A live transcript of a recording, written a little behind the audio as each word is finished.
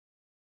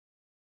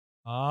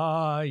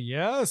Ah,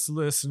 yes,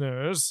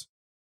 listeners.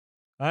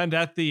 And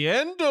at the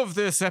end of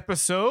this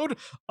episode,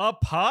 a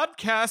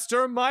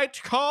podcaster might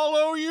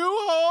follow you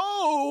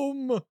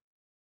home.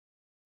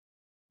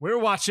 We're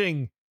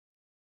watching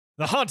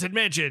The Haunted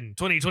Mansion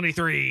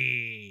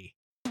 2023.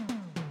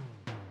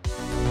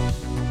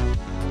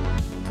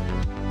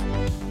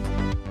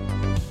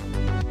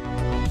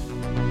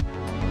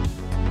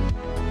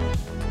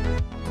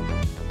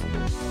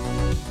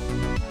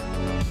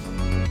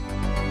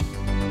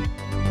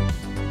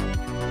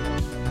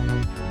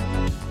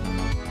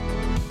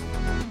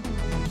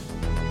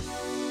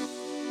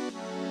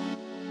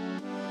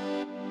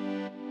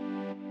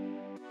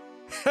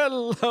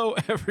 Hello,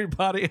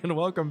 everybody, and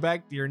welcome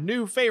back to your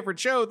new favorite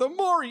show, The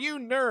More You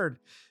Nerd,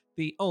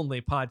 the only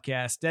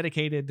podcast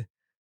dedicated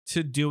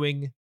to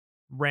doing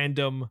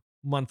random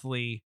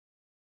monthly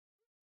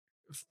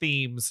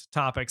themes,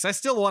 topics. I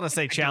still want to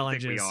say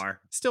challenges. I don't think we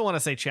are. Still want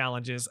to say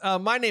challenges.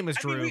 My name is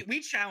Drew. I mean, we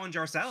challenge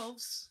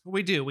ourselves.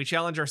 We do. We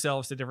challenge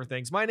ourselves to different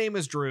things. My name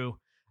is Drew.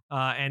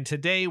 And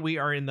today we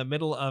are in the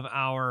middle of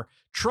our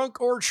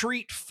Trunk or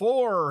Treat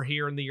 4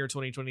 here in the year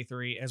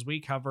 2023 as we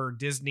cover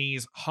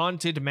Disney's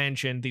Haunted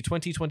Mansion, the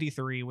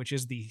 2023, which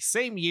is the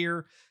same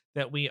year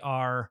that we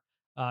are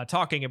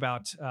talking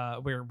about.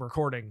 We're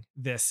recording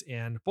this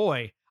in.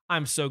 Boy,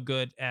 I'm so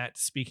good at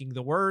speaking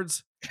the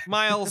words.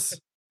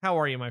 Miles, how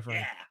are you, my friend?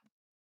 Yeah,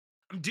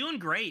 I'm doing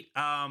great.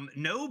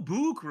 No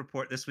book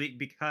report this week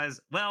because,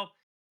 well,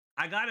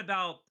 I got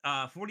about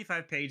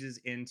 45 pages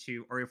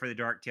into Ori for the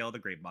Dark Tale of the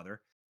Great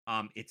Mother.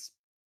 It's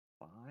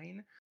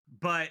fine,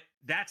 but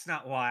that's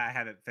not why I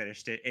haven't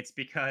finished it. It's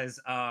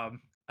because a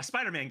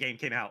Spider-Man game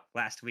came out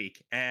last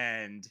week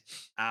and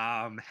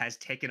has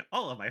taken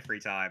all of my free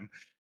time.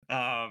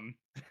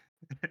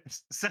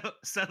 So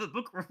the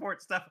book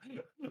report stuff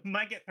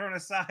might get thrown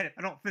aside if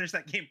I don't finish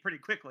that game pretty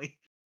quickly.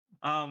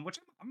 Which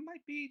I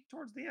might be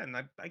towards the end.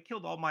 I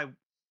killed all my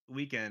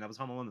weekend. I was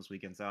home alone this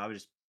weekend, so I was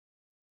just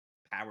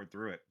powered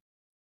through it.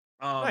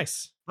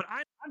 Nice. But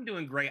I'm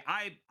doing great.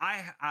 I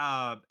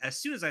as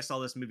soon as I saw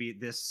this movie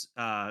this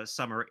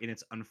summer in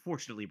its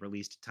unfortunately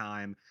released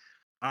time,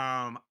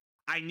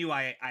 I knew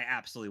I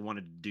absolutely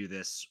wanted to do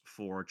this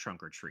for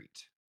Trunk or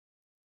Treat.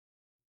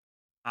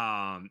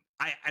 I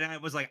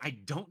was like, I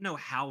don't know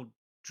how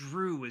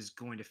Drew is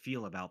going to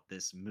feel about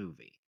this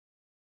movie.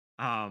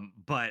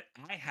 But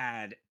I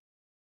had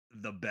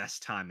the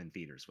best time in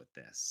theaters with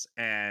this,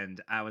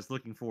 and I was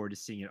looking forward to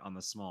seeing it on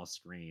the small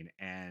screen,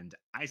 and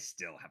I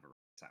still have a great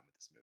time with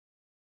this movie.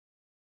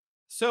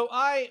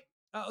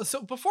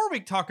 So before we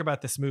talk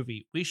about this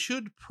movie, we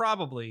should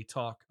probably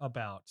talk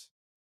about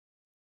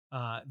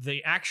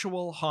the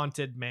actual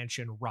Haunted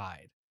Mansion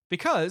ride,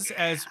 because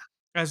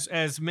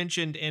as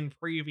mentioned in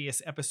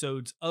previous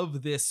episodes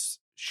of this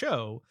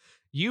show,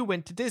 you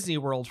went to Disney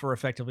World for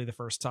effectively the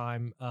first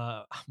time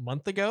a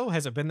month ago.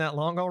 Has it been that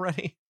long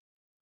already?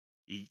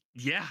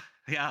 Yeah,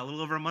 a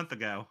little over a month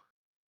ago.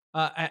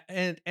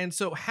 And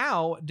so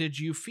how did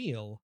you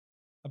feel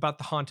about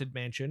the Haunted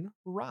Mansion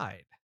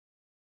ride?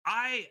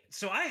 I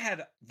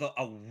had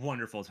a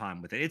wonderful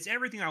time with it. It's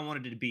everything I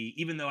wanted it to be,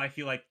 even though I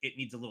feel like it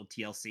needs a little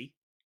TLC.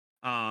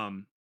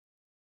 Um,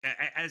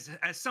 as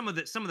some of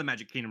the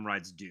Magic Kingdom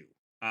rides do.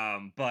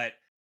 But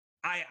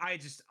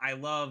I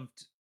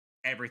loved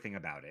everything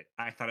about it.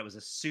 I thought it was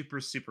a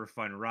super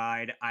fun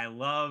ride. I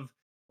love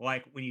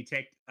like when you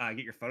get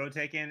your photo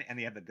taken and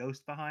they have the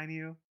ghost behind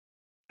you.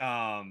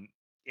 Um,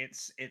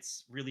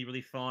 it's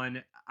really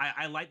fun.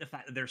 I like the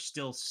fact that there's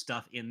still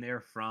stuff in there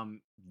from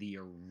the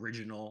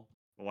original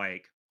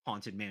like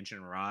Haunted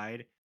Mansion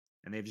ride,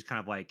 and they've just kind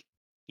of like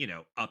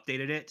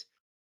updated it,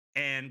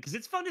 and because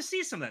it's fun to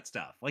see some of that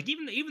stuff. Like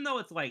even though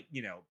it's like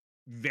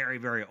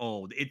very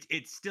old,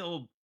 it's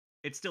still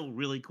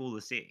really cool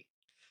to see.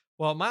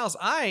 Well, Miles,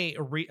 I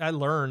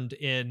learned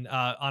in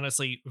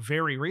honestly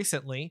very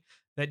recently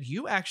that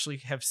you actually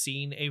have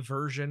seen a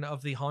version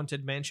of the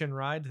Haunted Mansion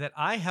ride that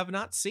I have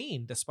not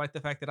seen, despite the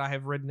fact that I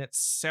have ridden it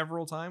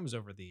several times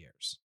over the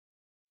years.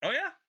 Oh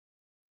yeah.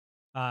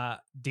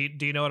 Do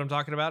you know what I'm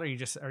talking about? Or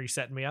are you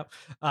setting me up?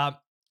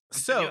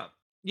 So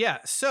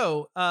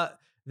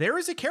there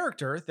is a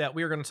character that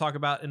we are going to talk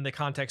about in the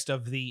context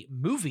of the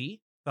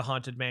movie, the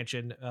Haunted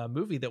Mansion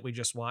movie that we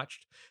just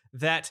watched,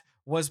 that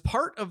was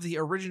part of the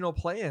original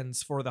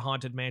plans for the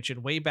Haunted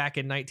Mansion way back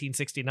in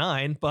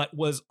 1969, but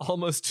was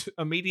almost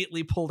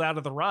immediately pulled out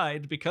of the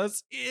ride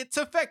because its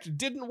effect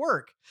didn't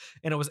work.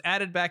 And it was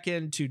added back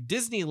into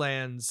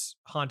Disneyland's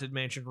Haunted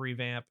Mansion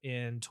revamp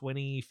in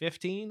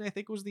 2015, I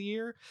think was the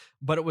year,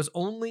 but it was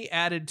only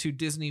added to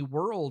Disney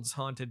World's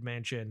Haunted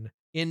Mansion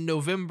in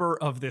November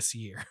of this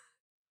year.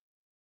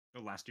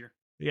 Oh, last year?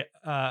 Yeah,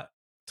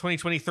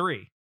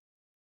 2023.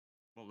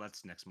 Well,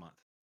 that's next month.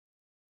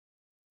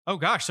 Oh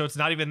gosh, so it's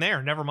not even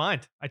there. Never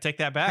mind. I take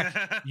that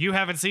back. You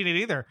haven't seen it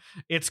either.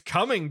 It's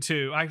coming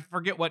to, I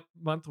forget what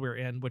month we're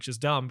in, which is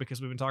dumb because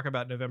we've been talking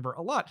about November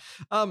a lot.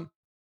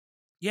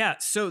 Yeah,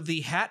 so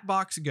the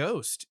Hatbox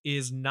Ghost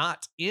is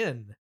not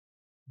in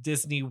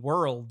Disney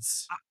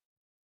World's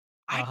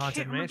I Haunted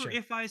can't remember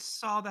Mansion. if I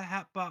saw the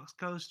Hatbox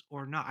Ghost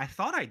or not. I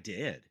thought I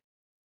did.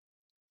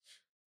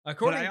 but I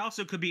According,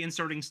 also could be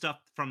inserting stuff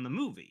from the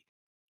movie.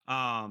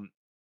 Um,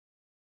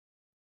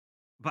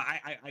 but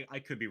I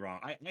could be wrong.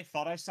 I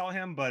thought I saw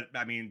him, but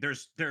I mean,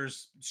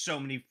 there's so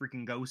many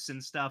freaking ghosts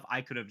and stuff.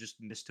 I could have just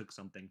mistook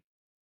something.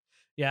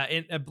 yeah,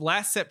 in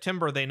last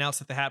September they announced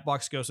that the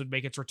Hatbox Ghost would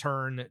make its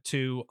return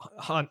to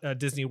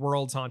Disney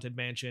World's Haunted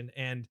Mansion,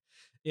 and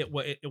it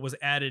was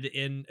added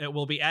in. It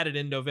will be added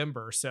in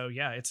November. So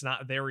yeah, it's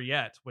not there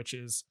yet,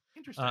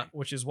 Interesting.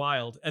 which is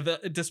wild. And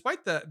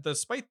despite that,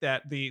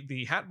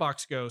 the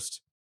Hatbox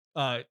Ghost,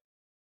 uh,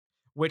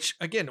 which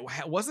again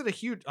wasn't a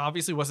huge,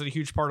 obviously wasn't a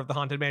huge part of the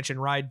Haunted Mansion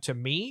ride to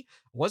me,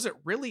 wasn't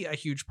really a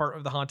huge part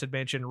of the Haunted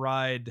Mansion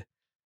ride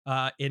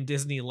in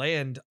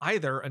Disneyland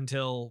either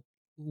until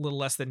a little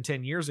less than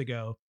 10 years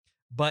ago.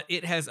 But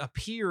it has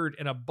appeared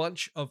in a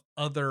bunch of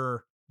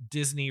other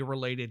Disney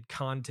related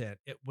content.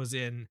 It was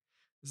in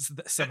some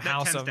That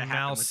House tends of to happen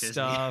Mouse with Disney.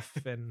 stuff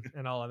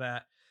and all of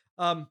that.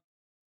 Um,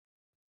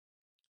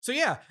 so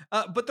yeah,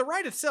 but the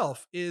ride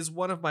itself is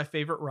one of my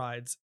favorite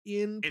rides,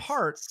 in It's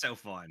part so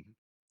fun.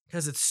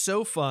 because it's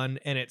so fun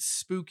and it's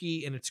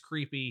spooky and it's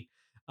creepy.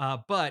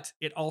 But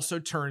it also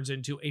turns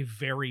into a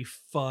very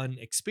fun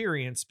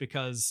experience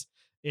because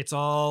it's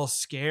all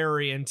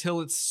scary until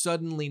it's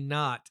suddenly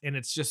not. And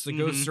it's just the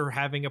ghosts Hmm. are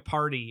having a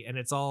party and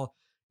it's all,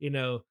 you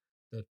know.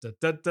 Yeah,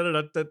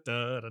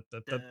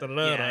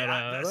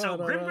 so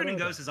Grim Grinning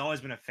Ghost has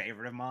always been a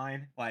favorite of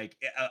mine, like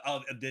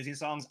of Disney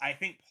songs. I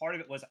think part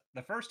of it was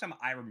the first time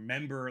I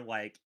remember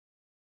like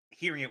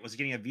hearing it was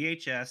getting a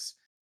VHS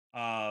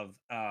of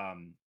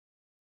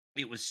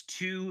it was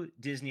two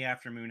Disney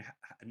Afternoon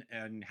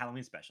and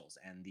Halloween specials,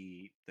 and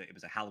it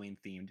was a Halloween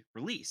themed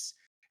release,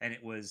 and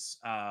it was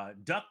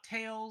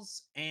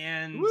Ducktales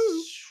and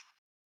Woo!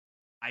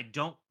 I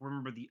don't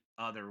remember the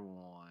other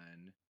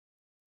one.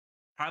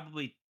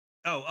 Probably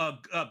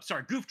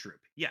sorry, Goof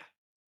Troop. Yeah,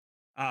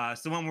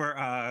 it's the one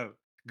where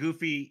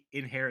Goofy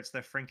inherits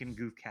the Franken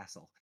Goof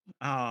Castle.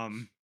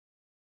 Um,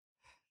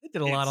 They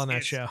did a lot it's on that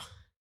it's show.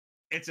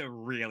 it's a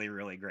really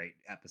really great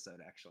episode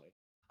actually.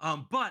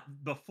 But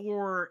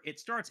before it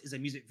starts is a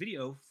music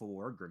video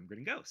for Grim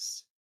Grinning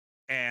Ghosts,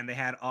 and they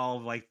had all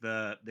of like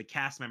the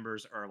cast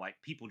members are like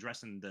people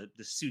dressed in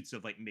the suits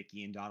of like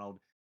Mickey and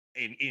Donald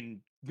in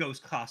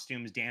ghost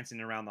costumes dancing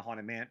around the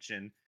haunted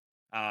mansion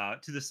to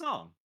the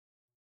song.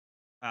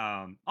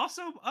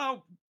 Also,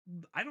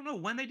 I don't know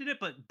when they did it,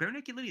 but Bare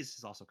Naked Ladies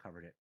has also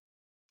covered it,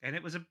 and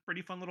it was a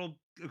pretty fun little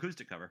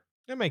acoustic cover.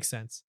 It makes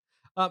sense.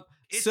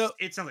 So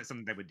It sounds like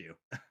something they would do.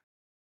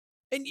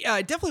 and yeah,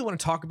 I definitely want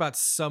to talk about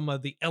some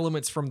of the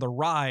elements from the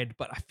ride,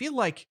 but I feel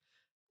like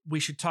we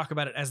should talk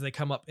about it as they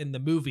come up in the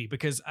movie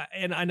because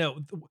and I know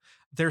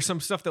there's some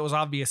stuff that was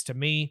obvious to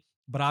me,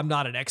 but I'm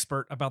not an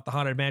expert about the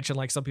Haunted Mansion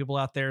like some people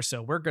out there,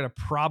 so we're going to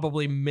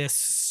probably miss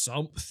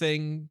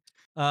something.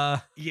 Uh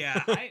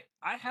Yeah,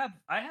 I have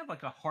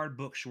like a hard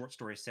book short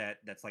story set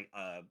that's like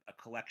a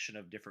collection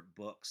of different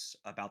books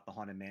about the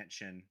Haunted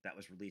Mansion that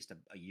was released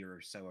a year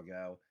or so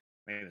ago.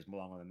 Maybe it was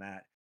longer than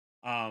that.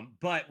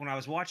 But when I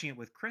was watching it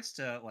with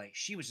Krista, like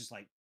she was just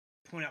like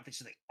pointing out things.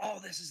 She's like, "Oh,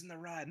 this is in the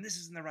ride, and this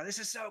is in the ride. This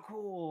is so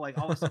cool!" Like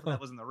all the stuff that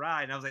was in the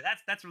ride, and I was like,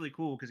 "That's really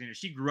cool," because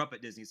she grew up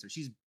at Disney, so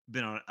she's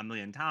been on it a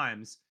million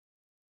times.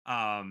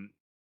 Um,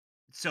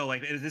 so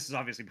like this is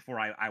obviously before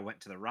I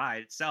went to the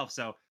ride itself.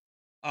 So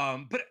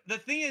but the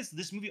thing is,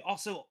 this movie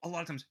also a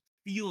lot of times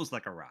feels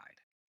like a ride.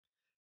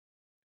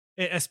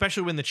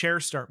 especially when the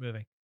chairs start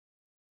moving.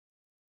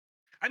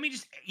 I mean,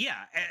 just yeah,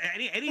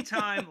 any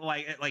time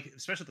like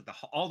especially like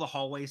all the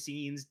hallway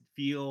scenes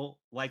feel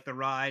like the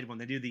ride. When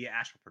they do the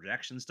astral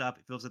projection stuff,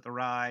 it feels like the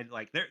ride.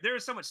 Like there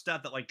is so much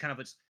stuff that like kind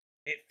of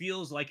it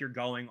feels like you're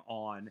going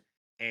on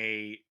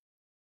a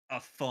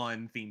a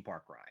fun theme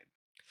park ride.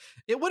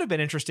 It would have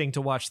been interesting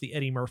to watch the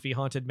Eddie Murphy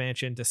Haunted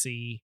Mansion to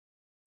see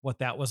what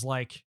that was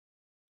like.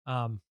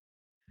 Um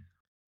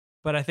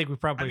but I think we I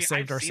probably mean,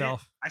 saved I've seen it.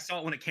 ourselves. I saw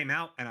it when it came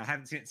out, and I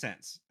haven't seen it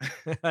since.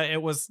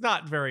 It was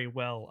not very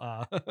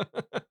well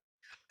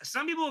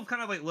Some people have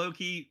kind of like low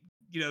key,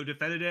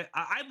 defended it.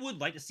 I would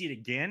like to see it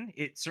again.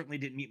 It certainly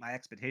didn't meet my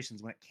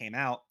expectations when it came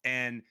out,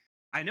 and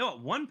I know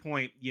at one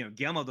point,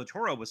 Guillermo del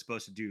Toro was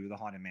supposed to do the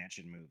Haunted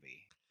Mansion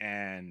movie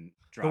and the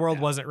dropped world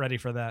out. wasn't ready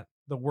for that.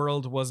 The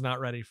world was not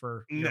ready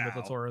for Guillermo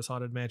del No, Toro's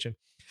Haunted Mansion.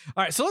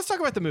 All right, so let's talk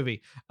about the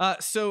movie.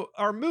 So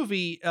our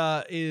movie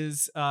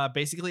is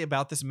basically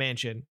about this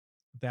mansion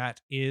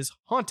that is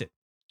haunted.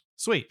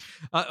 Sweet.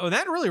 Well,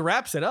 that really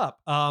wraps it up.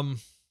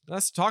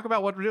 Let's talk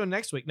about what we're doing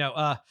next week.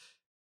 Now,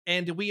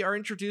 and we are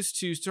introduced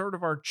to sort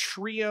of our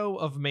trio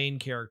of main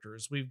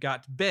characters. We've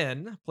got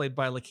Ben, played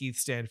by Lakeith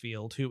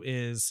Stanfield, who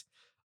is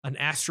an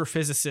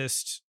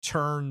astrophysicist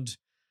turned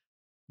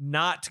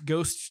not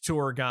ghost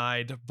tour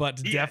guide,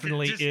 but yeah,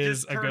 definitely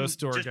is a ghost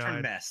tour just turn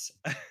guide. mess.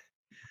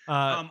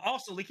 Uh,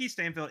 Also, Lakeith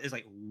Stanfield is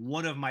like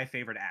one of my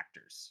favorite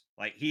actors.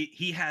 Like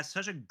he has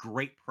such a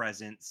great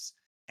presence,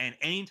 and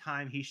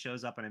anytime he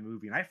shows up in a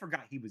movie, and I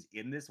forgot he was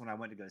in this when I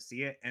went to go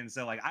see it, and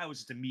so like I was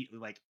just immediately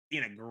like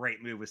in a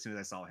great mood as soon as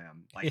I saw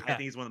him. Like I yeah.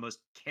 think he's one of the most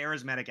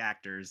charismatic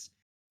actors,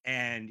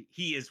 and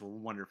he is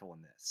wonderful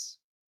in this.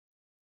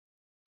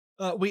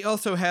 We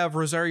also have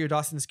Rosario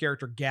Dawson's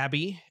character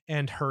Gabby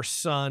and her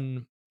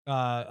son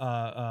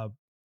uh,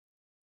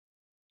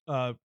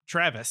 uh,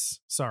 Travis.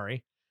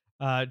 Sorry,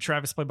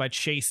 Travis played by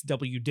Chase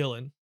W.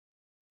 Dillon,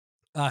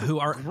 who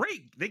are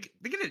Great. They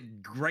get a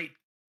great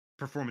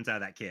performance out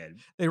of that kid.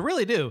 they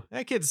really do.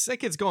 That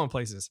kid's going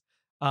places.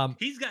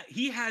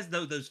 He has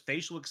those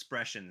facial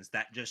expressions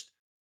that just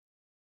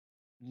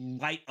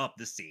light up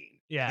the scene.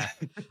 Yeah.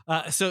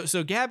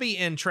 So Gabby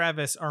and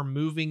Travis are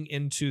moving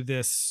into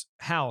this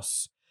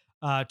house.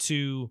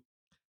 To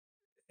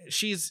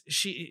she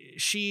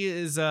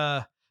is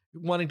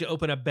wanting to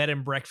open a bed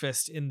and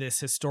breakfast in this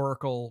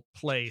historical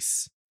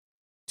place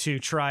to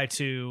try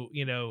to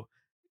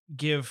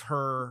give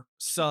her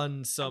son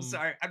I'm some.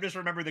 sorry. I'm just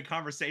remembering the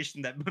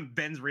conversation that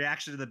Ben's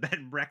reaction to the bed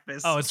and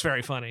breakfast. Oh, it's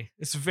very funny.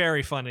 It's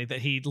very funny that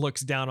he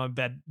looks down on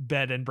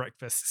beds and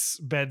breakfasts.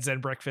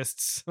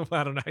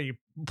 I don't know how you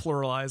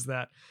pluralize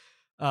that.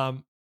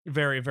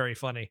 Very, very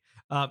funny.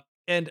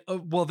 And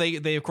well,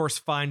 they of course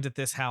find that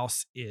this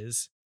house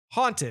is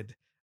haunted,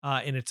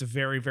 and it's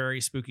very,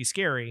 very spooky,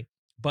 scary.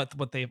 But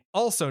what they've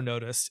also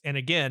noticed, and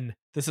again,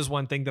 this is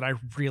one thing that I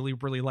really,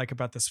 really like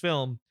about this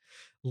film,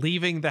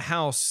 leaving the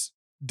house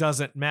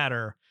doesn't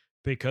matter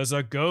because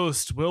a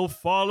ghost will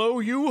follow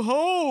you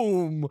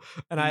home.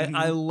 And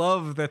I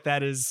love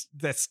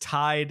that's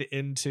tied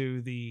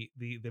into the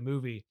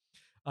movie.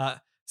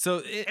 So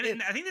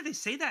and I think that they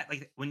say that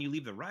like when you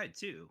leave the ride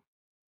too.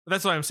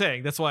 that's what I'm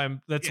saying. That's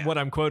what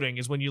I'm quoting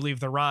is when you leave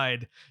the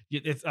ride,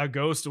 it's a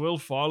ghost will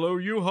follow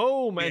you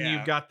home, and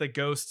you've got the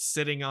ghost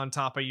sitting on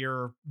top of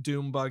your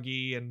doom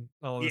buggy and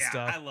all this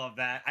stuff. I love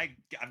that.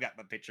 I've got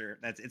my picture.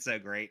 It's so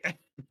great.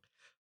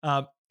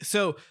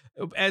 So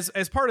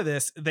as part of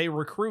this, they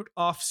recruit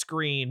off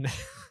screen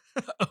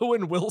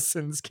Owen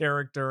Wilson's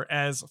character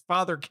as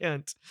Father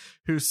Kent,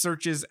 who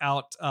searches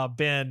out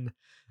Ben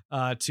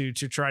to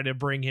try to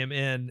bring him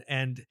in,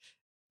 and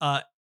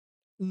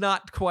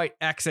not quite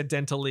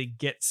accidentally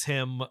gets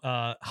him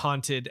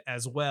haunted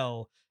as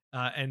well,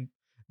 and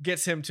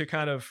gets him to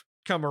kind of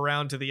come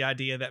around to the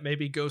idea that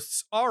maybe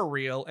ghosts are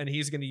real, and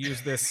he's going to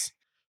use this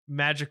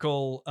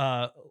magical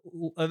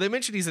they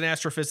mentioned he's an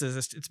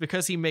astrophysicist. It's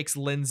because he makes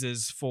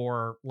lenses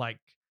for like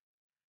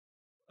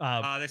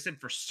they said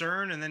for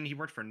CERN, and then he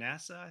worked for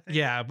NASA, I think.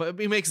 Yeah, but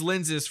he makes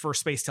lenses for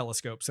space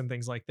telescopes and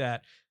things like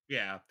that.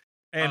 Yeah.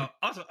 And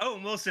also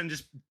Owen Wilson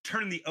just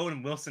turning the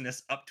Owen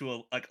Wilsonness up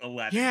to a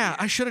 11. Yeah,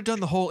 I should have done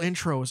the whole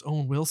intro as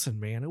Owen Wilson,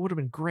 man. It would have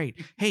been great.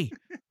 Hey,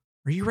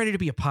 are you ready to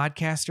be a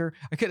podcaster?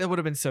 That would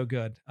have been so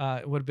good.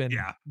 It would have been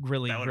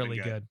really, really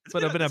good.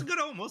 But it's a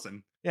good Owen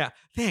Wilson. Yeah.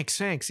 Thanks.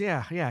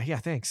 Yeah.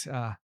 Thanks.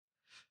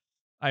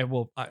 I'd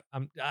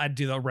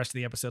do the rest of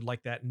the episode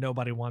like that.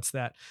 Nobody wants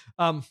that.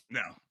 No.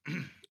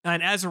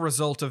 And as a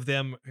result of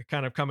them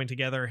kind of coming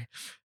together,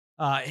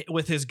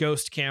 with his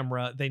ghost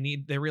camera,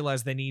 they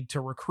realize they need to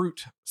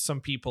recruit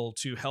some people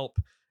to help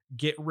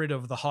get rid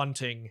of the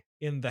haunting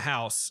in the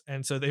house.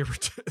 And so they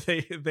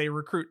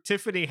recruit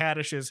Tiffany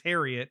Haddish's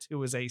Harriet,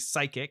 who is a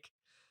psychic,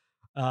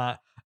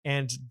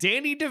 and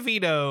Danny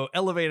DeVito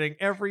elevating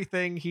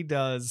everything he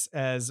does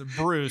as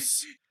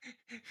Bruce,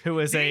 who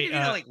is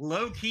like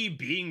low-key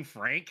being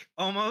Frank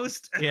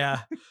almost. Yeah.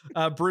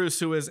 Bruce,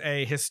 who is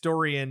a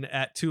historian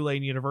at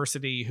Tulane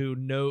University,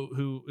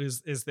 who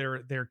is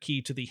their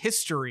key to the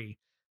history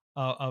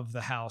of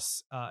the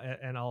house,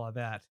 and all of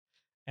that.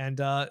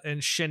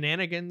 And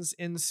shenanigans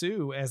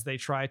ensue as they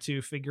try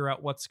to figure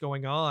out what's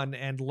going on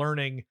and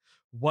learning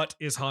what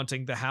is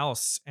haunting the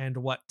house and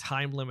what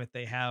time limit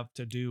they have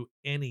to do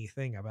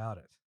anything about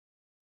it.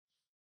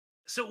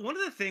 So one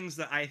of the things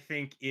that I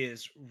think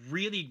is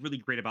really, really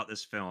great about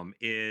this film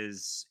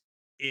is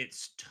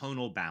its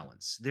tonal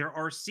balance. There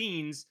are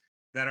scenes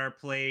that are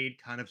played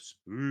kind of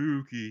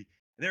spooky.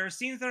 There are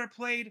scenes that are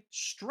played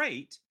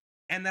straight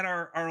and that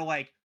are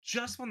like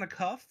just on the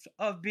cuff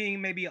of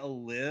being maybe a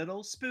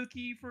little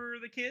spooky for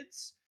the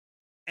kids.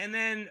 And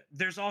then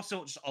there's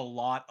also just a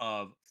lot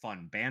of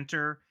fun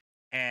banter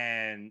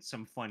and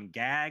some fun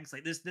gags.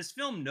 Like this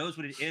film knows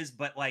what it is,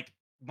 but like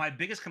my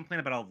biggest complaint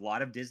about a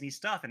lot of Disney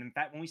stuff, and in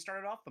fact, when we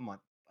started off the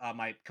month,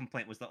 my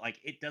complaint was that like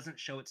it doesn't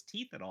show its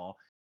teeth at all,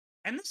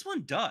 and this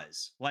one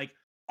does. Like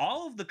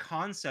all of the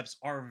concepts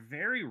are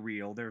very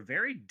real. They're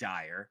very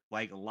dire.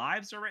 Like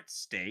lives are at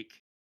stake,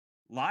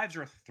 lives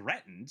are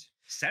threatened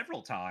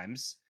several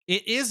times.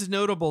 It is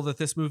notable that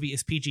this movie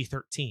is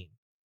PG-13,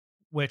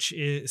 which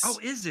is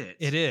is it?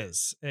 It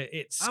is.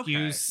 It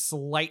skews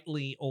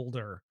slightly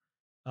older.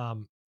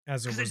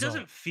 As a result, it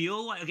doesn't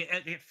feel like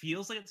it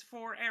feels like it's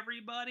for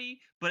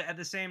everybody, but at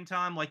the same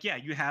time, like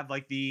you have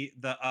like the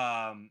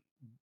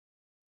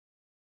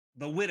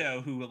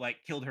widow who like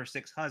killed her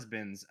 6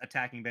 husbands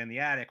attacking Ben in the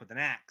attic with an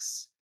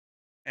axe,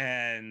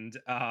 and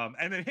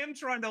then him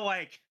trying to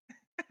like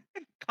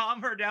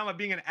calm her down by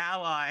being an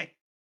ally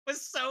was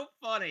so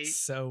funny,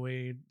 so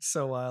weird,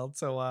 so wild.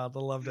 I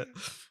loved it.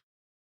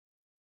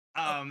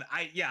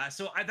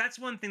 That's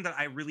one thing that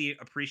I really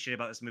appreciate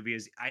about this movie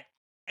is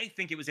I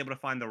think it was able to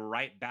find the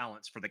right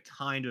balance for the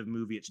kind of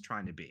movie it's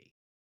trying to be,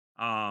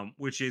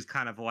 which is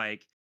kind of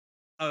like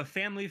a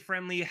family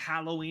friendly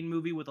Halloween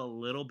movie with a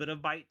little bit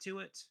of bite to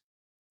it.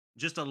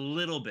 Just a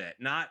little bit.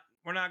 Not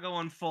We're not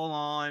going full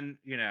on,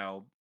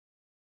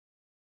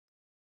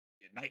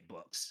 night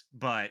books,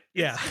 but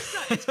Yeah.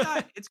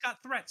 it's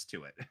got threats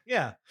to it.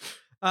 Yeah.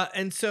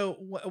 And so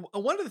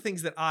one of the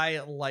things that I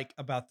like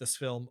about this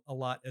film a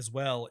lot as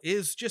well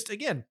is just,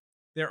 again,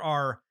 there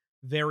are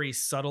very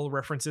subtle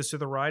references to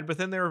the ride, but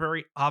then there are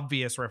very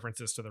obvious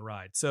references to the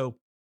ride. So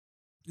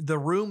the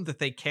room that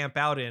they camp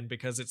out in,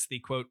 because it's the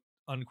quote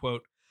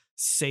unquote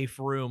safe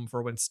room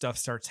for when stuff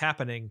starts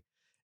happening,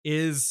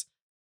 is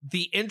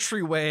the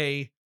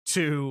entryway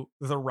to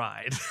the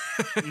ride.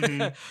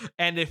 Mhm.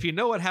 And if you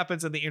know what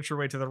happens in the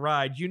entryway to the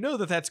ride, you know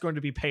that that's going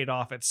to be paid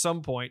off at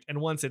some point.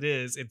 And once it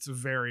is, it's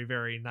very,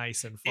 very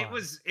nice and fun. It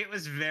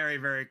was very,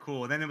 very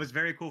cool. Then it was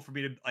very cool for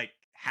me to, like,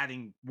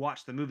 having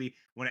watched the movie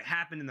when it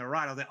happened in the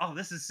ride. I was like, "Oh,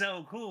 this is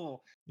so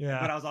cool!"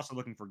 Yeah. But I was also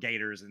looking for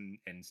gators and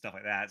stuff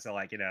like that. So,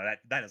 like, that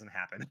doesn't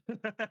happen.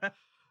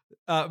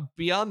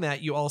 Beyond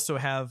that, you also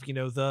have,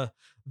 the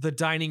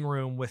dining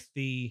room with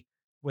the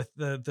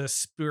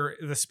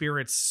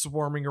spirits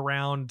swarming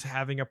around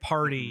having a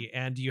party,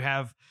 and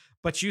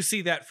but you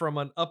see that from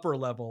an upper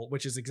level,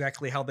 which is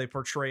exactly how they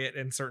portray it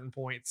in certain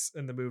points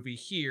in the movie.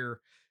 Here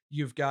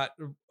you've got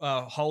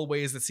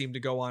hallways that seem to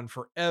go on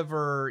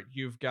forever.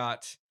 You've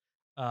got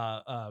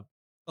uh, uh,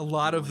 a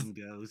lot of Dueling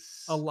a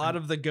ghosts. lot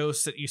of the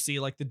ghosts that you see,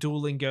 like the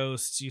dueling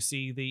ghosts.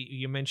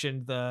 You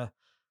mentioned the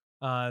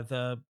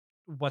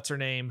what's her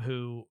name,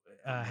 who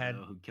had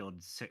Who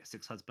killed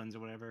six husbands or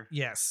whatever.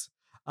 yes.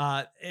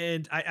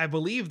 And I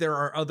believe there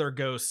are other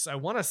ghosts. I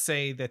want to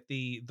say that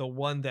the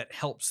one that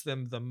helps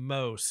them the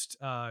most,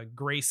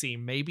 Gracie,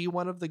 may be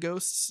one of the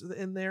ghosts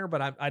in there,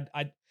 but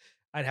I'd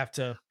have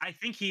to. I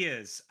think he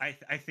is.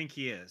 I think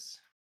he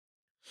is.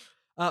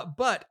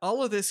 But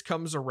all of this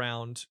comes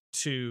around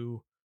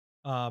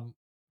um,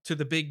 to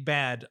the big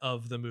bad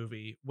of the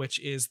movie, which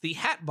is the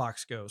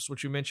Hatbox Ghost,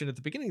 which we mentioned at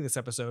the beginning of this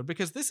episode,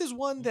 because this is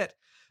one that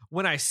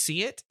when I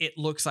see it, it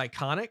looks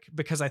iconic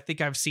because I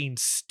think I've seen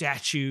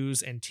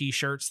statues and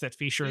t-shirts that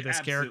feature Yeah, this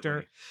character,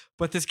 absolutely.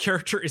 but this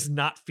character is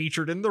not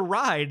featured in the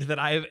ride that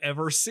I have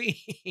ever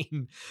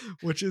seen,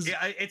 which is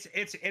Yeah,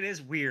 it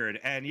is weird.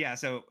 And yeah,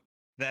 so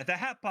the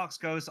Hatbox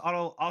Ghost,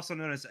 also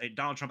known as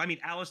Donald Trump. I mean,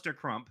 Alistair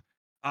Crump,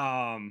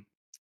 um,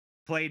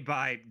 played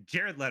by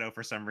Jared Leto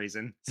for some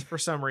reason. for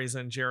some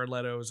reason Jared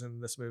Leto is in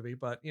this movie,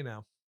 but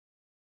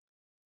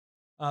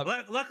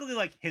uh, Luckily,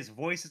 like, his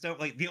voice is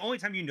like, the only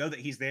time you know that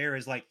he's there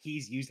is like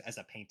he's used as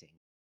a painting,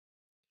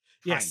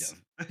 kind yes,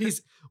 of.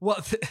 he's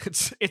well.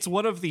 It's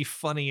one of the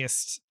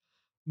funniest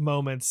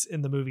moments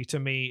in the movie to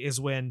me is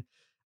when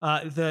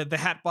the Oh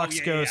Hatbox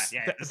yeah, yeah, yeah, Ghost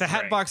yeah. This the is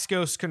great. Hatbox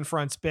Ghost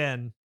confronts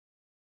Ben.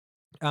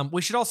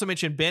 We should also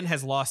mention Ben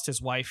has lost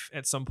his wife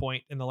at some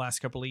point in the last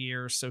couple of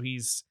years, so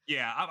Yeah,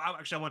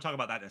 actually, I want to talk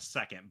about that in a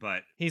second,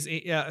 but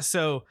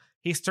so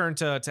he's turned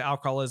to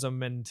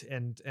alcoholism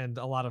and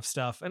a lot of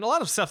stuff, and a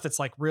lot of stuff that's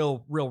like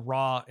real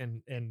raw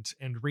and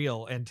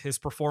real, and his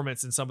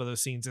performance in some of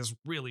those scenes is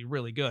really,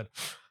 really good.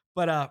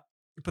 But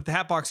the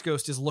Hatbox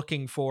Ghost is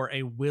looking for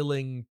a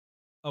willing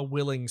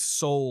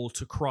soul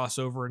to cross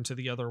over into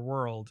the other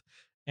world,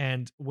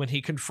 and when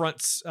he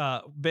confronts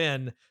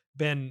Ben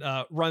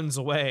runs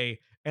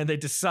away, and they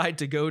decide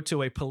to go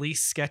to a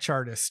police sketch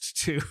artist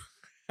to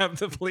have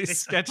the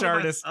police sketch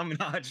artist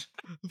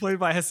played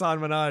by Hassan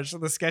Minaj,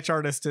 the sketch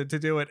artist, to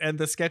do it. And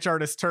the sketch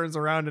artist turns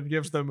around and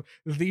gives them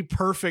the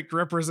perfect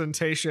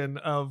representation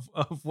of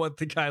what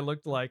the guy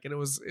looked like. And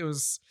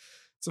it's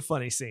a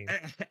funny scene.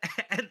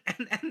 And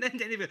then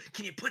Danny,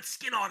 can you put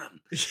skin on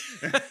him?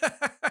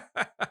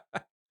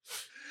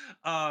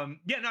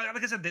 Yeah, no,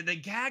 like I said, the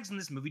gags in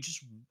this movie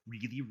just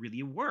really,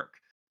 really work.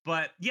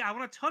 But yeah, I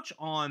want to touch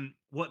on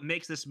what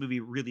makes this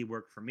movie really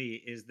work for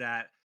me is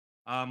that,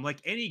 like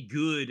any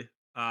good,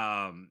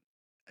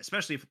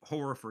 especially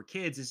horror for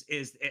kids,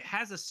 is it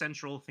has a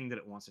central thing that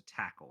it wants to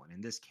tackle, and in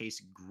this case,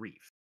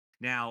 grief.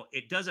 Now,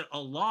 it does it a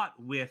lot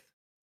with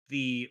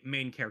the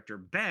main character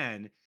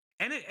Ben,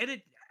 and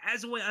it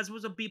as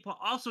was a B plot,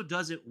 also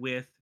does it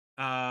with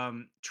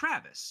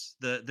Travis,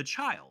 the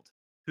child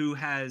who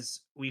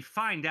has, we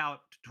find out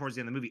towards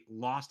the end of the movie,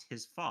 lost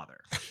his father.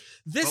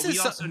 This But we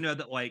is also know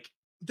that, like,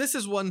 this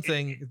is one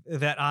thing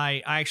that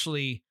I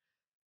actually,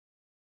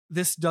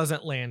 this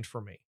doesn't land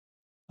for me.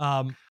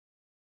 the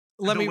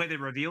way they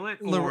reveal it,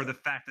 or the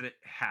fact that it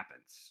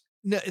happens.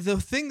 No,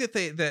 the thing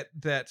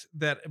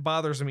that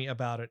bothers me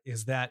about it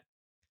is that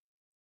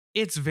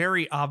it's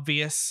very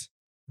obvious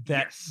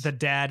that Yes. the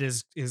dad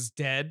is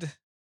dead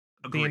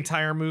the Agreed.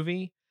 entire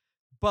movie,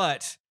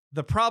 but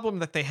the problem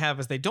that they have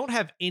is they don't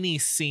have any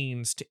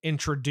scenes to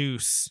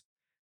introduce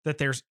that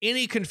there's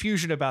any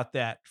confusion about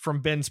that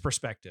from Ben's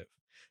perspective.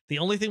 The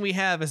only thing we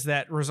have is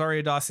that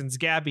Rosario Dawson's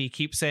Gabby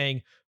keeps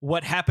saying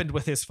what happened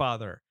with his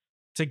father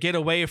to get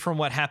away from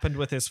what happened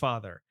with his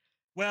father.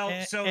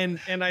 Well, so and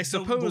I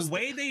suppose the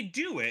way they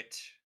do it,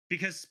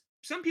 because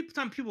some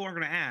people are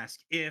going to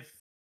ask if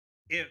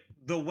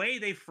the way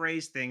they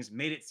phrase things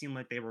made it seem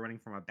like they were running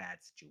from a bad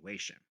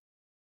situation,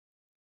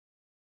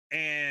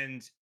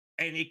 and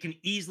and it can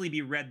easily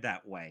be read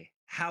that way.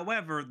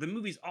 However, the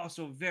movie's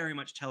also very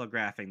much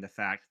telegraphing the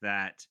fact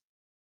that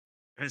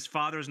his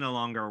father's no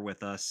longer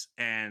with us,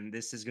 and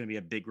this is going to be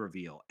a big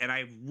reveal. And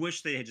I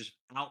wish they had just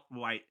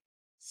outright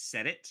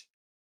said it,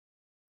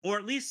 or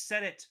at least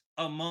said it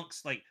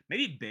amongst, like,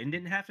 maybe Ben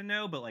didn't have to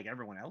know, but like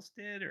everyone else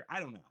did, or I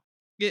don't know.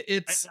 I,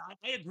 It's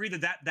I agree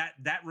that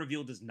that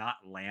reveal does not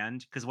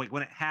land, because like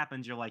when it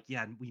happens, you're like,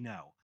 yeah, we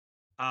know.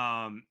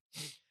 Um,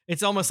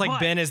 it's almost like but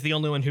Ben is the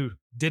only one who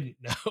didn't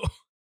know.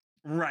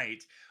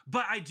 Right.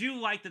 But I do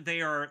like that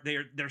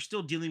they're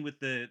still dealing with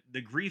the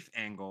grief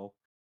angle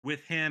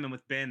with him and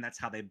with Ben. That's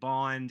how they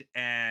bond,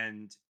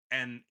 and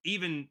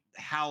even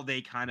how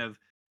they kind of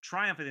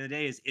triumph at the end of the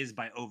day is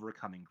by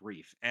overcoming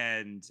grief.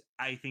 And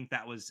I think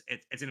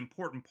it's an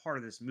important part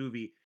of this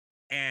movie.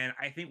 And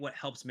I think what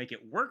helps make it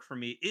work for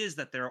me is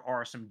that there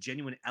are some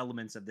genuine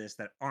elements of this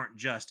that aren't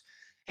just,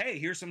 hey,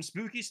 here's some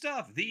spooky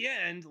stuff, the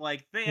end.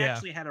 Like, they Yeah.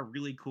 actually had a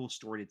really cool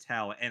story to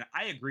tell. And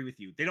I agree with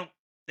you. They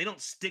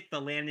don't stick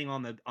the landing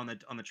on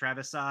the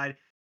Travis side,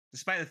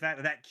 despite the fact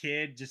that that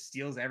kid just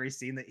steals every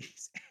scene that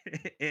he's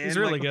He's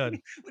in. really Like good.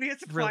 when he has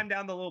to It's really climb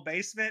down the little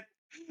basement.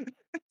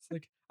 it's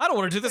like, I don't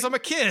want to do this. Like, I'm a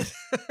kid.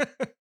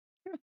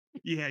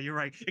 yeah, you're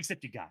right.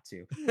 Except you got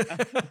to.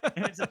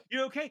 And it's like,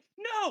 you okay?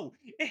 No,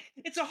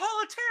 it's a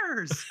hall of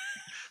terrors.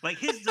 Like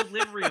his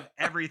delivery of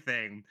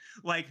everything,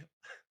 like.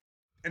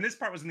 And this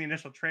part was in the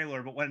initial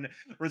trailer, but when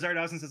Rosario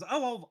Dawson says,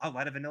 "Oh, I'll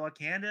light a vanilla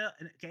candle,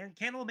 and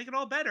candle will make it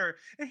all better,"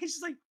 and he's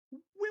just like,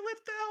 "Will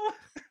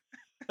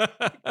it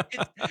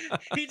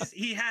though?"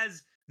 He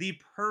has the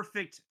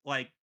perfect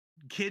like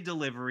kid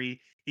delivery.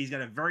 He's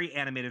got a very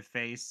animated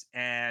face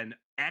and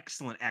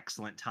excellent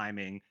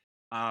timing.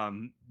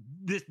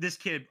 This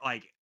kid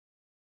like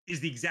is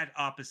the exact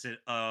opposite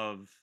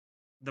of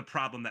the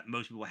problem that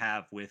most people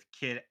have with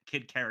kid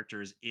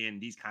characters in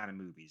these kind of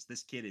movies.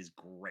 This kid is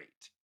great.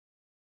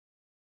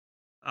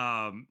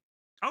 Um,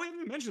 oh, we haven't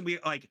even mentioned, we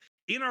like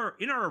in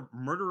our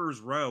murderers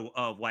row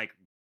of like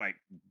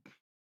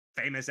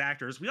famous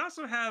actors. We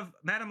also have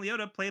Madame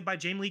Leota, played by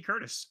Jamie Lee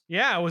Curtis.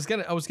 Yeah, I was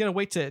gonna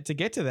wait to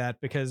get to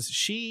that because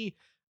she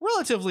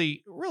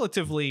relatively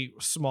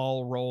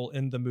small role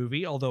in the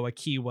movie, although a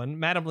key one.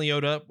 Madame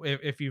Leota,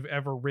 if you've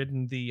ever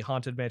ridden the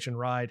Haunted Mansion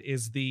ride,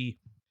 is the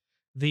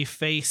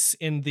face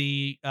Yeah,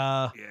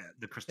 the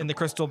in crystal the ball.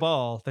 crystal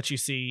ball that you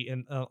see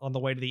in on the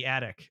way to the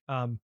attic.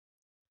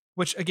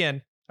 Which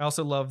again, I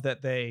also love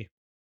that they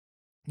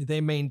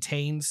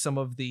maintain some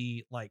of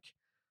the like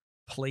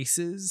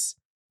places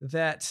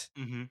that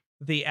Hmm.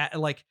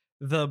 like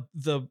the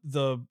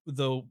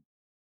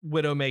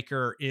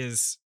Widowmaker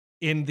is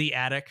in the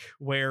attic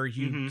where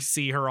you Hmm.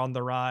 see her on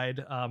the ride.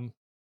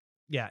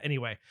 Yeah,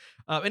 anyway.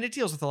 And it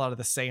deals with a lot of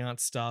the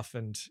seance stuff,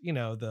 and you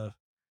know, the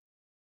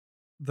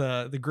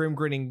grim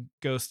grinning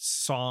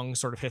ghost song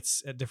sort of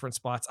hits at different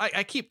spots.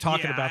 I keep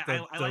talking Yeah, about I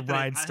the like that.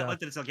 ride I stuff. like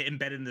that it's like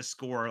embedded in the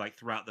score like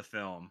throughout the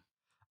film.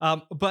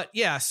 But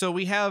yeah, so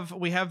we have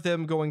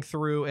them going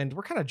through, and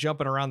we're kind of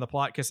jumping around the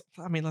plot because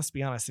I mean, let's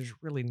be honest, there's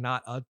really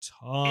not a It's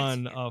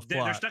ton of they're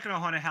plot. stuck in a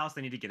haunted house.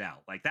 They need to get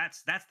out. Like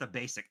that's the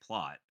basic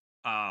plot.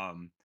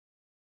 Um,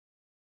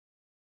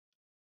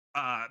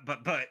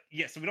 but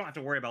yeah, so we don't have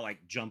to worry about like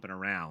jumping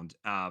around.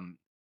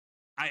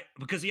 I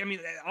because I mean,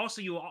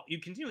 also you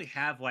continually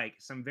have like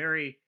some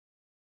very,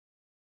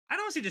 I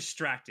don't want to say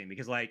distracting,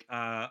 because like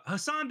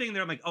Hassan being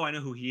there, I'm like, oh, I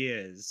know who he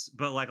is,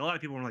 but like a lot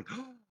of people are like,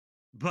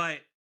 but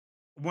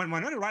when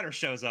Winona Ryder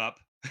shows up,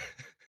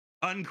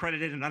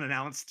 uncredited and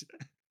unannounced,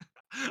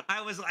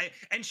 I was like,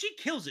 and she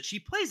kills it. She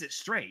plays it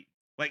straight.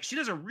 Like she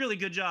does a really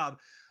good job.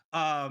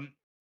 Um,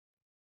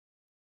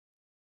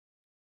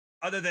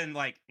 Other than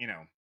like,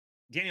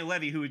 Daniel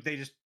Levy, who they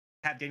just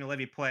have Daniel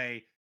Levy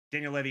play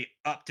Daniel Levy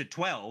up to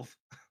 12.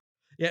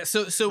 Yeah,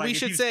 so Like we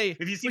should say if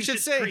you've we seen should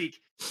Schitt's say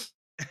Creek.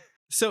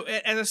 so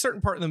at a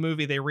certain part in the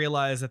movie they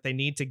realize that they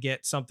need to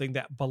get something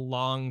that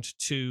belonged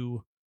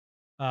to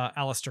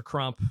Alistair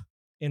Crump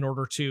in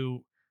order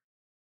to,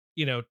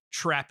 you know,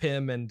 trap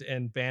him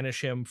and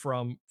banish him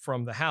from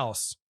the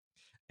house.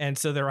 And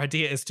so their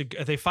idea is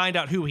they find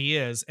out who he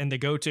is and they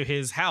go to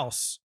his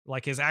house,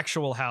 like his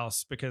actual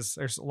house, because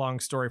there's a long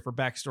story for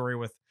backstory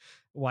with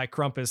why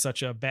Crump is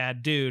such a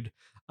bad dude.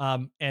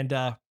 And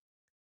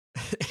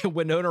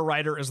Winona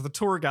Ryder is the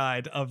tour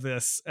guide of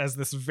this, as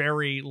this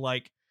very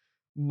like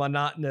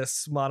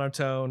monotonous,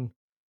 monotone,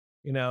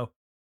 you know,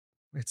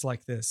 it's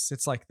like this,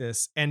 it's like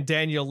this. And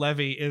Daniel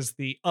Levy is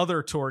the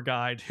other tour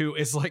guide who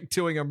is like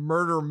doing a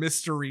murder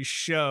mystery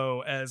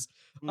show as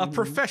a Mhm.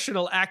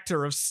 professional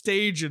actor of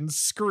stage and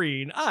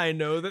screen. I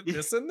know that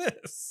this and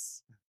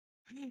this.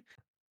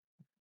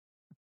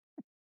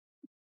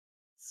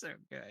 So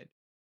good.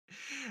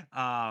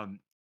 Um,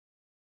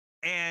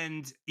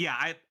 and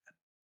yeah,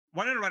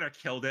 Winona Ryder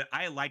killed it.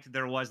 I liked that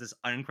there was this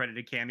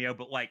uncredited cameo,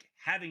 but like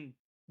having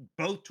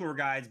both tour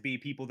guides be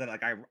people that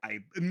like I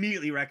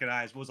immediately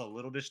recognized was a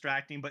little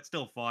distracting, but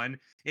still fun.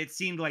 It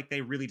seemed like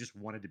they really just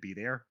wanted to be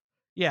there.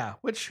 Yeah,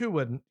 which who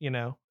wouldn't, you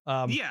know?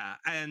 Yeah,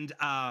 and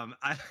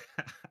I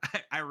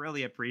I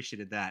really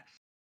appreciated that.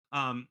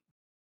 Um,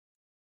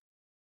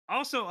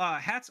 Also,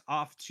 hats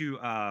off to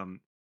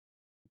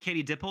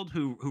Katie Dippold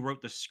who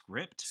wrote the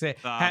script. Say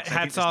 'Cause I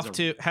think this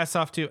is a hats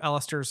off to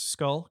Alistair's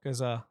skull because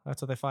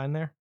that's what they find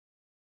there.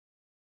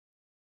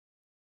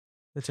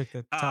 They took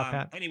the top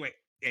hat. anyway,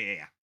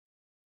 yeah.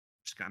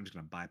 I'm just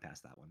gonna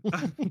bypass that one.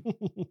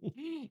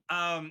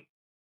 um,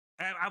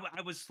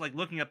 I was like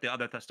looking up the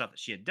other stuff that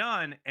she had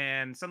done,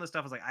 and some of the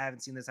stuff was like, I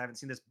haven't seen this,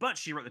 but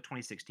she wrote the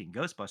 2016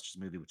 Ghostbusters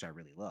movie, which I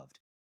really loved.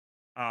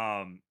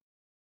 Um,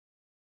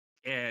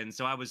 and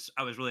so I was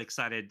really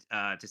excited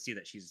to see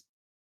that she's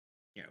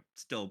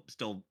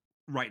still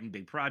writing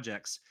big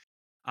projects.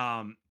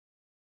 Um,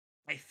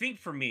 I think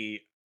for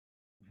me,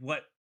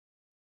 what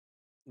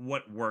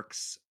what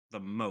works the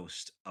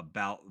most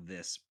about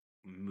this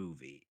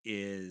movie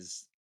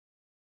is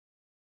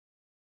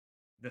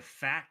the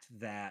fact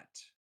that,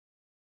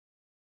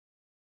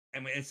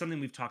 and it's something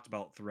we've talked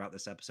about throughout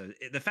this episode,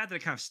 the fact that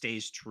it kind of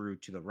stays true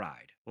to the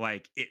ride.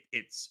 Like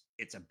it's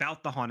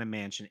about the haunted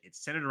mansion,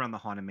 it's centered around the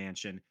haunted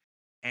mansion,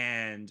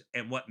 and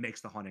what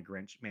makes the haunted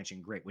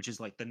mansion great, which is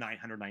like the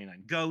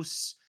 999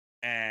 ghosts,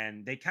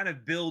 and they kind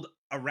of build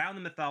around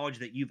the mythology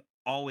that you've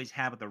always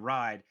had with the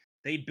ride.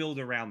 They build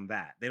around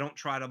that. They don't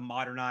try to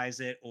modernize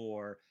it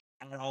or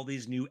add all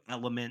these new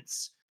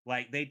elements.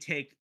 Like they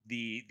take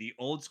the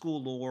old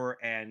school lore,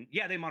 and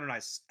yeah, they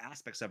modernize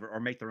aspects of it or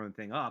make their own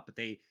thing up, but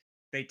they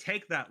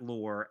take that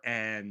lore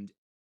and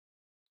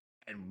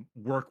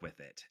work with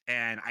it.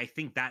 And I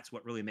think that's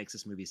what really makes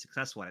this movie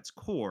successful at its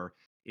core,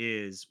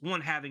 is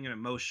one, having an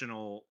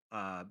emotional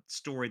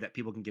story that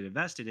people can get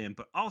invested in,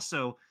 but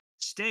also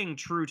staying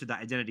true to the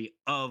identity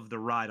of the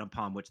ride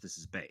upon which this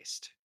is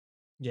based.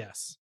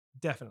 Yes,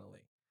 definitely.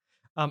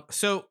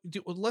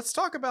 Let's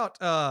talk about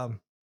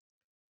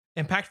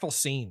impactful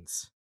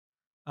scenes.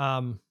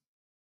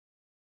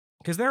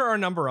 Because there are a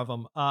number of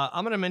them.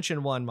 I'm going to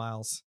mention one,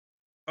 Miles.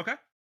 Okay.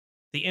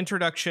 The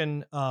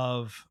introduction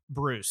of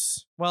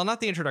Bruce. Well, not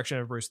the introduction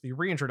of Bruce, the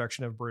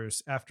reintroduction of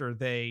Bruce after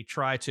they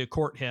try to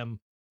court him,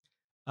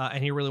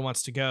 and he really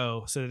wants to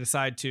go. So they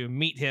decide to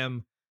meet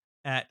him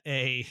at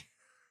a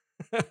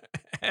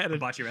at a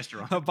Hibachi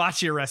restaurant.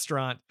 hibachi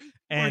restaurant,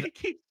 Where and he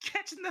keeps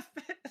catching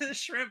the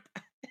shrimp.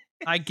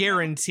 I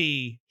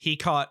guarantee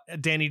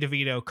Danny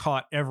DeVito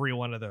caught every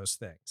one of those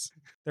things.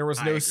 There was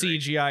I no agree.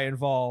 CGI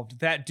involved.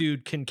 That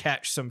dude can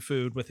catch some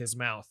food with his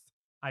mouth.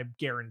 I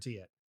guarantee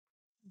it.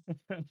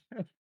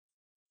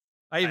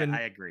 I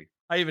agree.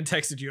 I even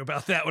texted you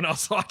about that when I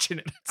was watching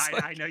it.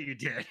 I know you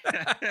did.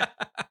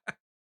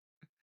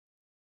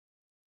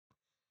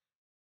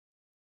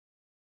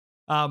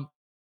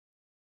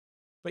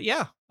 But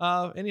yeah,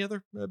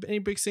 any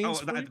big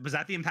scenes? Was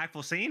that the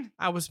impactful scene?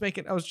 I was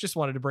just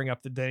wanted to bring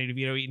up the Danny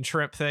DeVito eating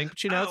shrimp thing,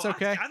 but it's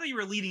okay. I thought you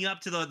were leading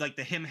up to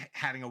the him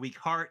having a weak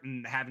heart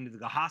and having to go to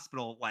the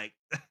hospital. Like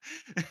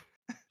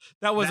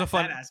that was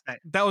that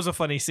aspect. That was a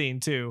funny scene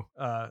too.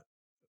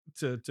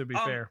 To be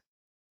fair,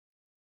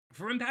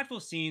 for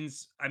impactful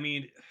scenes, I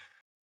mean,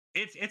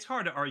 it's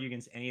hard to argue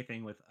against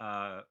anything with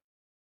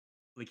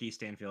Lakeith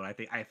Stanfield.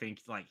 I think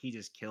like he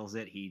just kills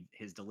it.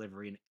 His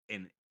delivery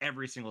in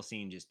every single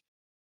scene just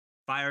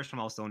fires from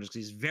all cylinders,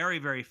 because he's very,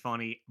 very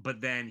funny, but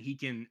then he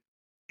can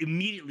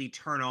immediately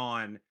turn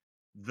on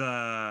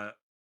the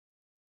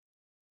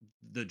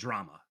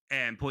drama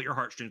and pull your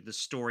heartstrings. The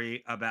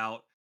story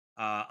about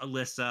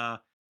Alyssa.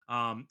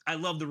 I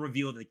love the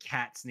reveal that the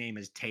cat's name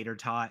is Tater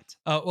Tot.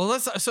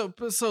 so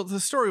the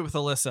story with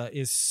Alyssa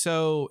is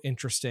so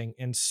interesting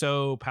and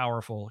so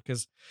powerful,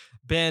 because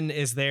Ben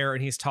is there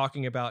and he's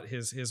talking about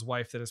his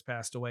wife that has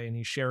passed away, and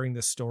he's sharing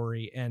this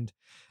story, and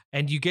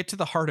you get to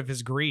the heart of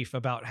his grief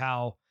about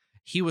how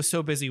he was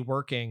so busy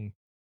working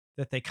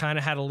that they kind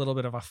of had a little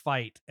bit of a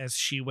fight as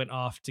she went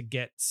off to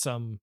get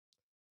some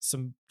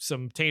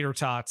tater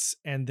tots,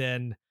 and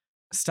then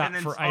stopped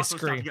for ice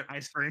cream,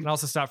 and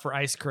also stopped for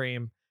ice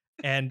cream,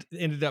 and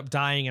ended up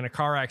dying in a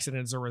car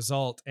accident as a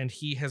result. And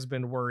he has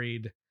been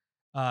worried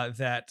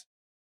that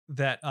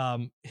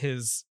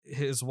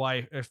his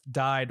wife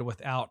died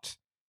without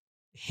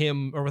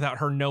him, or without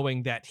her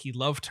knowing that he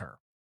loved her.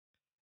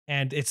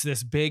 And it's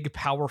this big,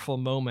 powerful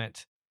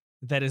moment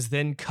that is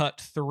then cut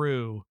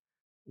through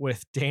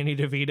with Danny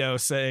DeVito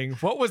saying,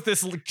 what was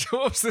this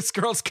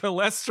girl's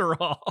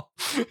cholesterol?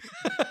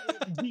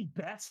 The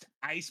best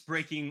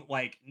ice-breaking,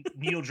 like,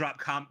 needle drop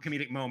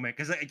comedic moment,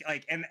 because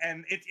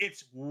and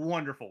it's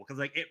wonderful, because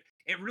like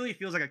it really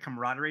feels like a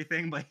camaraderie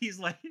thing, but he is,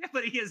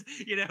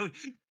 the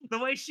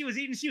way she was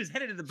eating, she was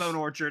headed to the Bone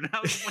Orchard, and I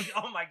was like,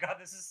 oh my god,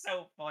 this is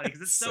so funny,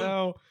 because it's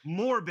so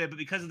morbid, but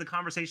because of the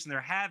conversation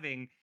they're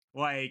having,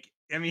 like,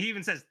 I mean, he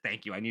even says,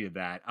 thank you, I needed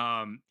that.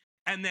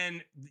 And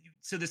then,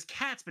 so this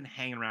cat's been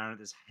hanging around at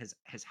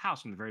his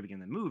house from the very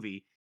beginning of the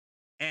movie,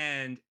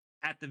 and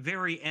at the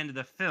very end of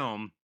the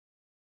film,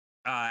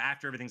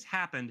 after everything's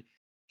happened,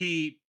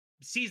 he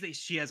sees that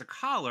she has a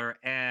collar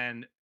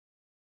and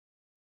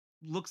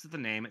looks at the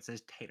name. It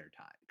says Tater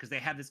Tot, because they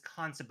have this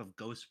concept of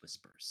ghost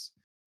whispers,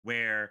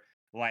 where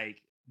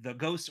like the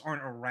ghosts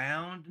aren't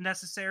around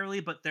necessarily,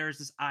 but there's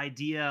this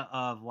idea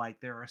of like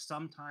there are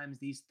sometimes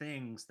these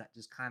things that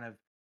just kind of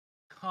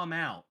come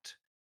out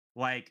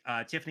Like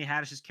Tiffany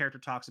Haddish's character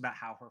talks about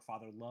how her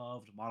father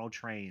loved model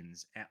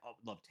trains and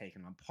loved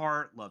taking them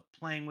apart, loved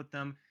playing with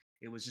them.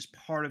 It was just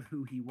part of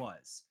who he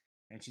was.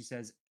 And she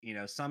says,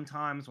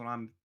 sometimes when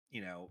I'm,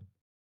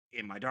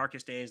 in my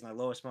darkest days and my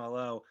lowest my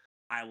low,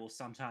 I will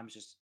sometimes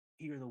just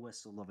hear the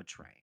whistle of a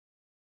train.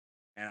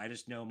 And I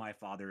just know my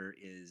father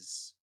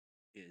is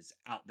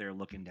out there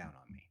looking down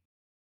on me.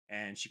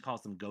 And she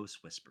calls them ghost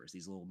whispers,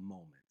 these little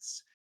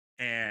moments.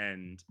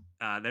 And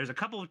there's a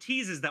couple of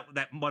teases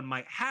that one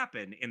might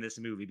happen in this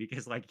movie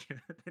because like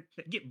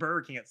they get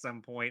Burger King at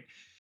some point,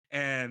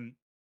 and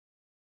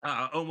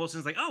Owen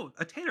Wilson's like, "Oh,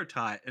 a tater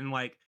tot," and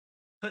like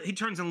he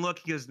turns and look,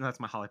 he goes, "No, that's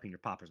my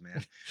jalapeno poppers,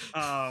 man."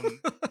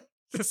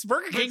 Does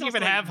Burger King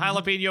even have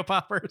jalapeno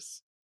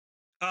poppers?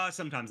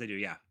 Sometimes they do,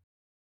 yeah.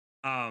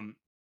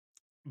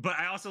 But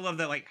I also love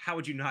that, like, how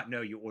would you not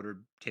know you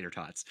ordered tater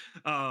tots?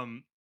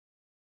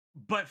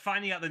 But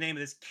finding out the name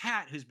of this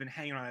cat who's been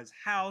hanging around his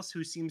house,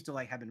 who seems to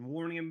like have been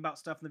warning him about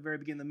stuff in the very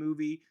beginning of the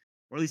movie,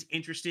 or at least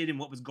interested in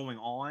what was going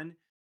on,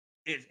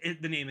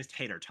 the name is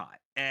Tater Tot,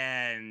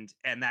 and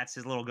that's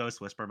his little ghost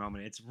whisper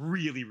moment. It's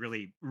really,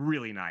 really,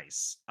 really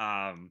nice.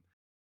 And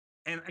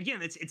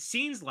again, it's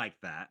scenes like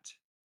that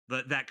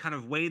that kind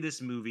of weigh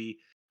this movie,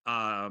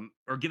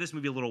 or give this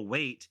movie a little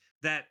weight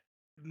that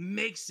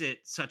makes it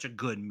such a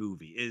good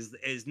movie.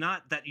 Is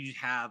not that you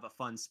have a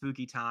fun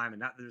spooky time and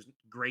not there's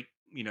great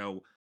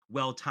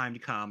well-timed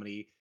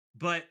comedy,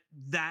 but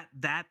that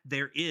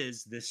there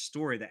is this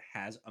story that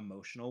has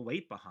emotional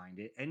weight behind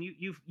it, and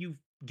you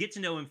get to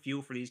know and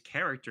feel for these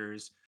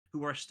characters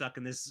who are stuck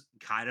in this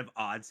kind of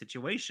odd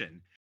situation.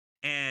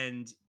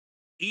 And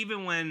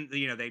even when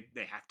they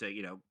have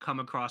to come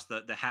across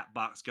the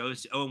Hatbox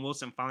Ghost, Owen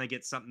Wilson finally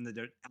gets something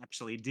to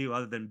actually do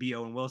other than be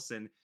Owen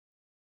Wilson,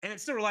 and it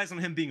still relies on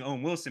him being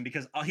Owen Wilson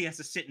because all he has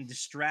to sit and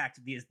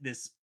distract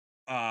this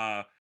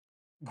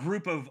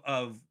group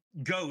of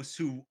ghosts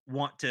who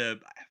want to,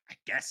 I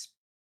guess,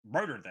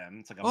 murder them.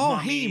 It's like a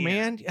mummy. Hey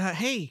man,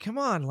 hey, come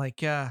on,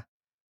 like,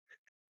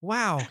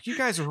 wow, you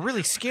guys are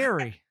really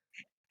scary.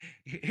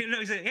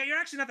 He's like, "Yeah, you're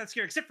actually not that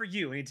scary, except for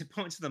you." And he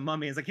points to the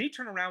mummy. He's like, "Can you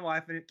turn around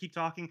while I keep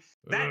talking?"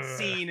 That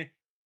scene,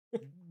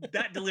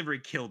 that delivery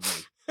killed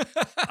me.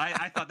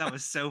 I thought that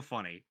was so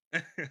funny.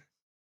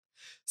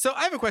 So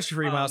I have a question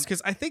for you, Miles,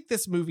 because I think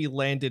this movie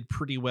landed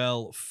pretty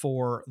well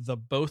for the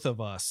both of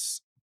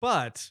us,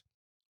 but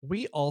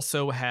we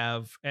also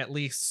have at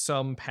least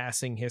some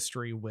passing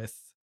history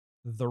with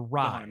the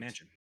ride. The Haunted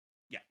Mansion.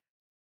 Yeah.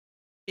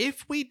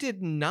 If we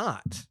did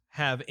not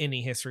have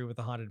any history with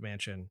the Haunted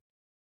Mansion,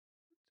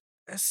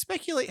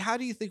 speculate, how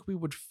do you think we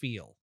would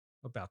feel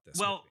about this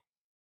movie?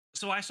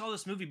 So I saw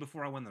this movie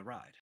before I won the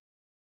ride.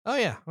 Oh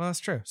yeah, well that's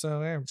true. So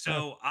that answers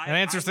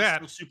I was that.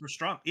 still super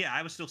strong. Yeah,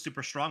 I was still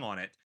super strong on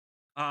it.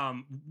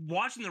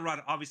 Watching the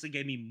ride obviously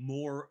gave me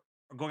more.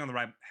 Going on the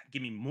ride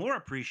gave me more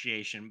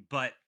appreciation,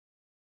 but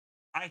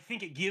I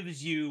think it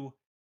gives you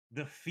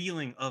the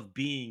feeling of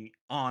being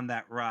on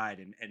that ride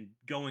and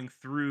going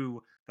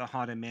through the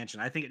Haunted Mansion.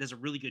 I think it does a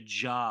really good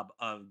job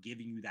of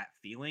giving you that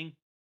feeling,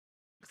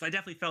 because I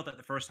definitely felt that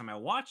the first time I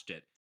watched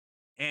it.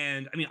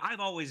 And I mean,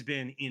 I've always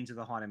been into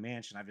the Haunted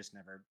Mansion. I've just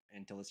never,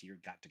 until this year,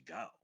 got to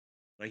go.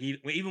 Like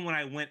even when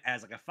I went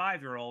as like a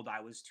 5-year-old,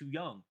 I was too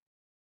young.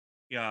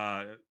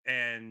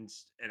 And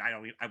I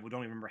don't even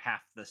remember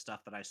half the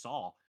stuff that I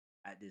saw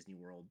at Disney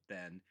World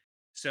then.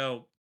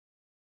 So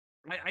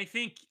I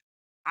think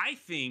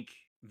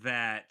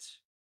that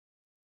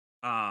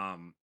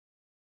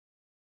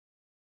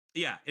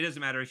yeah, it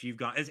doesn't matter if you've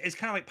gone. It's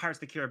kind of like Pirates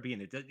of the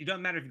Caribbean. It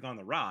doesn't matter if you've gone on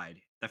the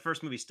ride. The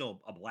first movie's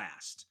still a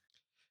blast.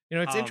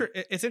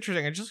 It's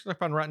interesting. I just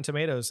looked up on Rotten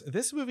Tomatoes.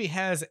 This movie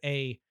has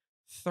a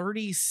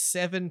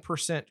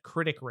 37%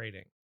 critic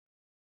rating.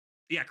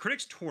 Yeah,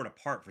 critics tore it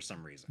apart for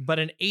some reason. But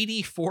an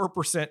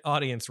 84%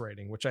 audience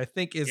rating, which I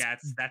think is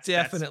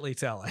definitely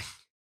telling.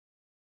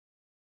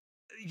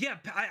 Yeah,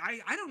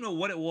 I don't know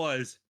what it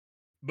was,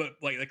 but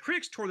like the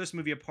critics tore this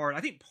movie apart.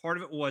 I think part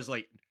of it was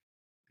like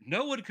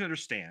no one could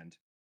understand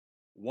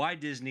why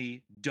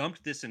Disney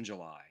dumped this in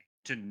July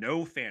to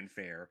no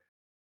fanfare,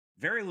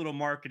 very little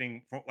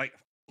marketing. Like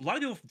a lot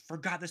of people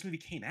forgot this movie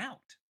came out,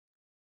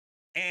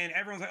 and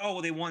everyone's like, "Oh,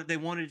 well, they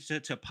wanted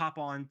to pop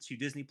on to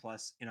Disney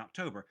Plus in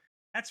October."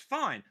 That's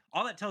fine.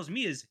 All that tells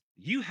me is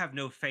you have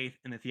no faith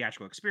in the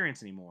theatrical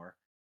experience anymore,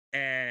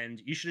 and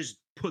you should just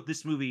put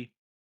this movie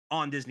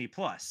on Disney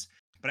Plus.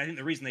 But I think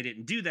the reason they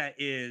didn't do that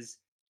is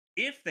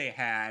if they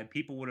had,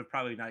 people would have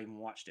probably not even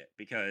watched it,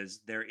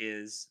 because there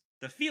is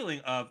the feeling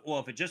of, well,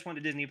 if it just went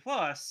to Disney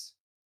Plus.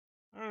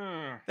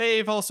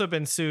 They've also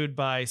been sued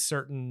by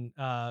certain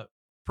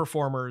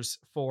performers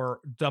for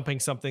dumping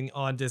something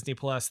on Disney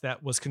Plus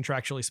that was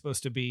contractually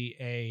supposed to be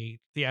a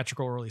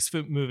theatrical release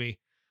movie.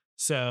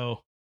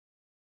 So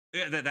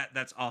yeah,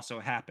 that's also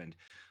happened.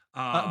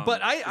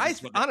 But I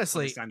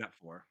honestly signed up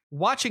for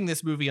watching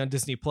this movie on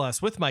Disney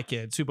Plus with my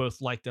kids, who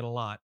both liked it a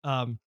lot.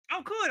 Oh,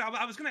 good.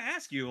 I was going to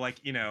ask you,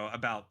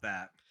 about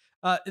that.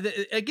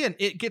 Again,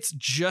 it gets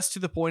just to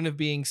the point of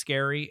being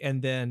scary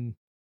and then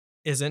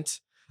isn't.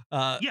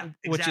 Yeah,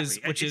 which exactly. is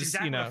which It's is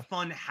exactly what a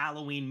fun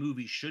Halloween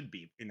movie should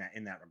be in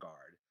that regard.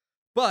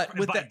 but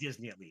with By that,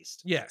 Disney at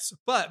least. yes,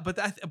 but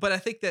I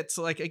think that's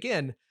like,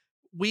 again,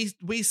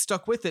 we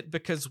stuck with it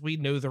because we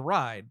know the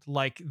ride.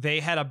 Like, they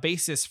had a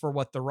basis for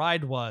what the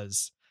ride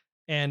was,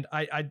 and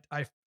I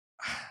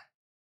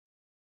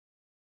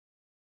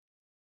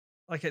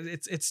like,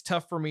 it's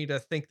tough for me to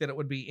think that it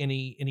would be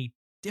any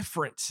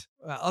different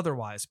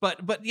otherwise.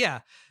 But yeah,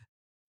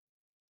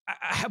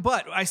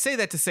 but I say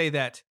that to say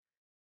that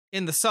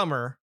in the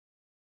summer,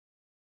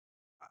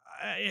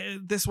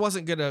 this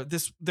wasn't gonna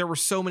this there were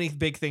so many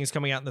big things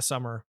coming out in the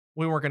summer.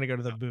 We weren't going to go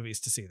to the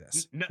movies to see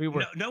this. No, We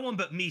were no one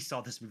but me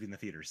saw this movie in the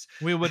theaters.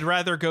 we would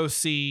rather go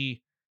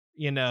see,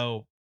 you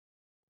know,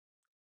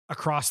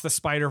 Across the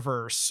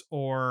Spider-Verse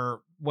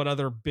or what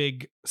other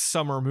big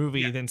summer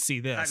movie Yeah, than see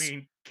I this.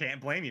 mean,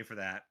 can't blame you for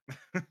that.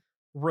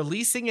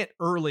 Releasing it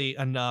early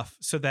enough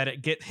so that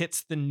it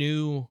hits the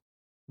new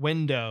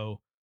window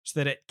so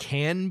that it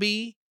can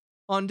be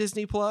on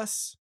Disney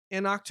Plus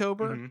in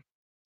October, Mhm.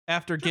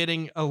 after Sure.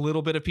 getting a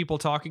little bit of people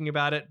talking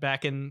about it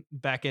back in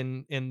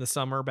the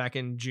summer, back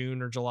in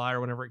June or July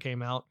or whenever it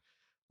came out.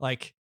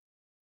 Like,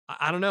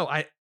 I don't know.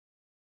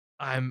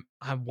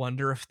 I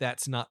wonder if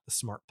that's not the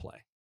smart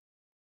play.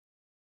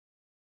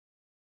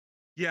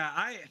 Yeah,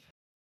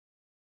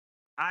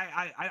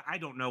 I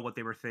don't know what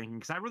they were thinking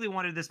because I really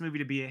wanted this movie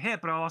to be a hit,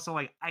 but I also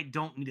like I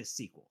don't need a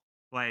sequel.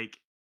 Like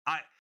I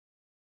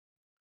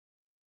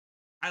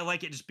I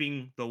like it just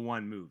being the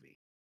one movie.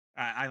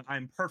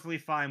 I'm perfectly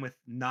fine with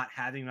not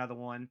having another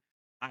one.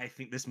 I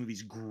think this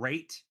movie's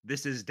great.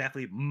 This is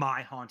definitely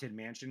my Haunted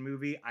Mansion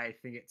movie. I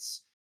think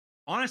it's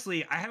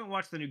honestly, I haven't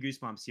watched the new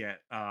Goosebumps yet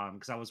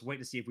because I was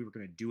waiting to see if we were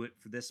going to do it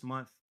for this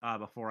month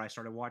before I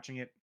started watching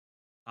it.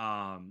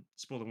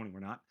 Spoiler warning, we're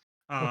not.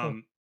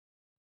 Um,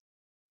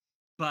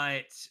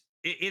 but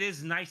it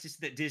is nice to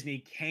see that Disney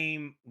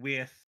came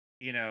with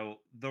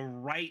the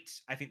right,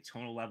 I think,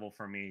 tonal level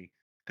for me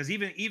because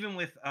even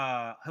with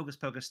Hocus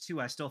Pocus 2,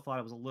 I still thought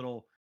it was a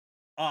little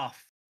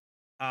off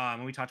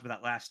when we talked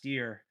about that last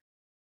year.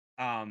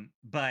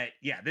 But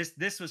yeah,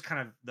 this was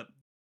kind of the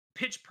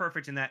pitch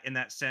perfect in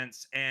that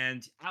sense.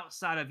 And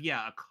outside of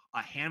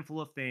a handful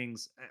of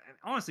things, and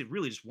honestly,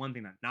 really just one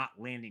thing that not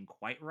landing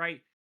quite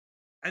right.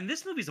 And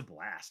this movie's a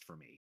blast for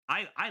me.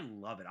 I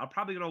love it. I'll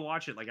probably gonna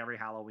watch it like every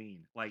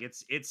Halloween. Like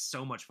it's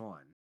so much fun.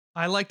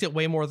 I liked it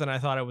way more than I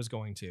thought I was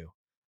going to,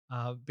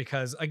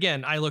 because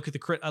again, I looked at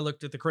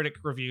the critic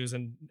reviews,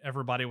 and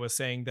everybody was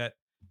saying that,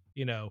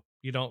 you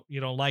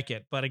don't like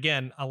it. But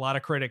again, a lot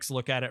of critics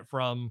look at it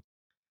from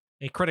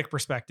a critic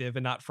perspective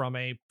and not from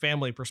a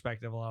family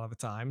perspective a lot of the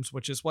times,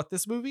 which is what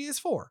this movie is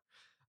for.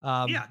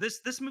 Um, Yeah,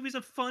 this movie's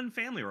a fun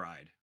family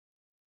ride.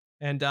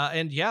 and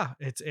yeah,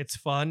 it's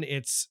fun.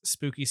 It's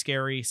spooky,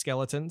 scary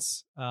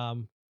skeletons.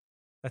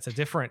 That's a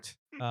different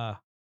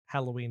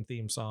Halloween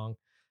theme song.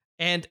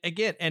 And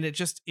again, and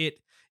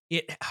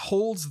it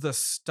holds the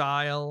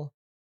style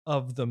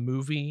of the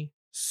movie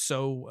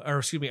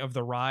of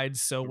the ride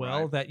so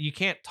well Right. that you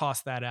can't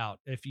toss that out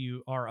if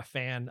you are a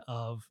fan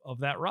of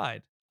that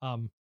ride.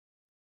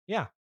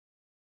 Yeah.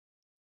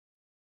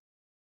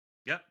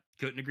 Yep.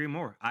 Couldn't agree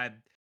more.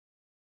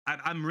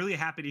 I'm really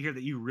happy to hear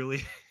that you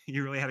really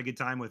you really had a good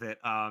time with it.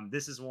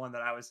 This is one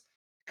that I was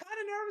kind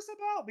of nervous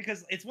about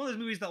because it's one of those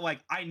movies that like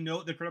I know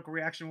what the critical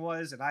reaction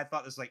was, and I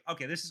thought this like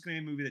okay, this is going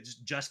to be a movie that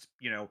just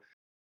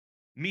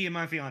me and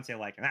my fiance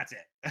like, and that's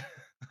it.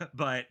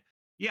 But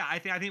yeah, I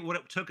think what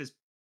it took is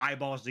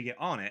eyeballs to get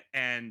on it,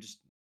 and just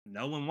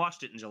no one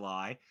watched it in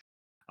July.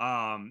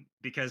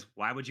 Because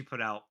why would you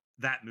put out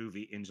that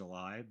movie in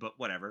July? But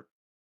whatever.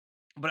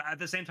 But at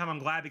the same time, I'm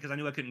glad because I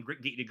knew I couldn't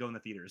get you to go in the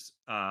theaters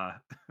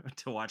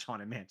to watch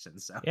Haunted Mansion.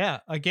 So Yeah.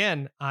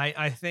 Again,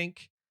 I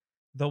think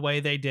the way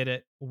they did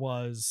it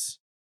was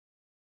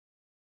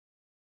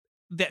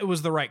that it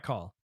was the right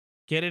call.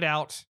 Get it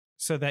out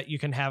so that you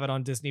can have it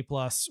on Disney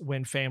Plus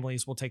when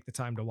families will take the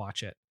time to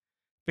watch it.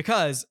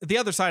 Because the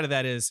other side of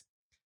that is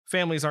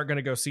families aren't going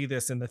to go see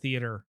this in the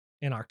theater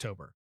in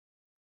October.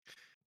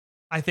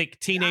 I think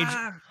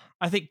ah,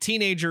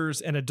 teenagers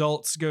and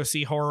adults go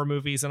see horror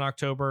movies in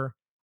October.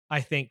 I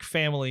think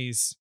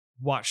families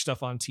watch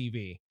stuff on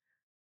TV.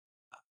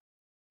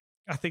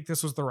 I think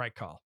this was the right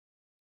call.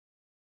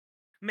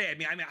 man,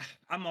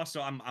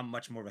 I'm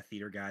much more of a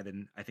theater guy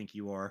than I think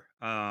you are.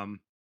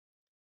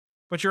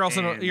 But you're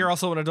And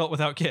also an adult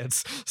without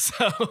kids.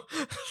 So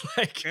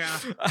like yeah,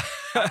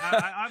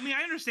 I mean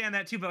I understand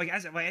that too, but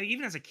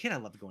even as a kid, I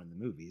loved going to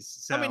the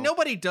movies. I mean, So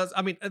nobody does.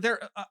 I mean,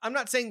 I'm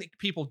not saying that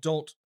people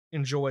don't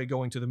enjoy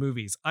going to the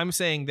movies. I'm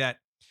saying that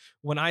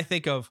when I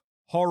think of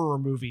horror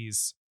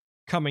movies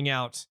coming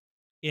out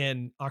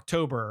in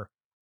October,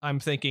 I'm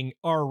thinking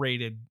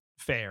R-rated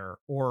fare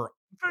or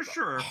for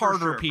sure, for harder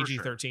sure, for sure.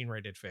 PG-13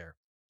 rated fare.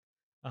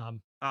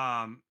 Um,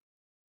 Um,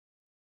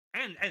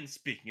 and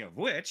speaking of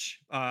which,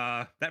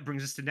 that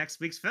brings us to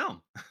next week's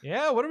film.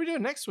 yeah. What are we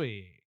doing next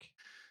week?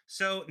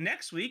 So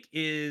next week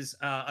is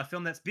a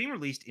film that's being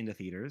released into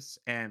theaters,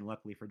 and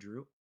luckily for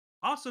Drew,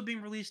 also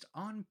being released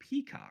on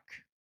Peacock.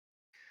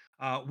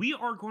 We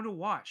are going to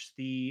watch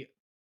the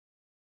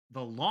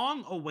the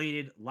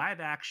long-awaited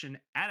live-action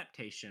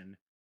adaptation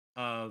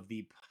of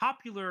the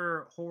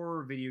popular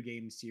horror video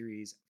game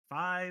series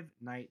Five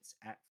Nights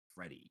at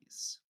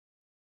Freddy's.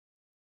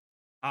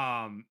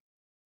 Um,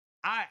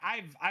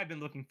 I've been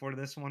looking forward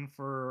to this one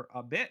for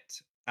a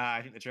bit.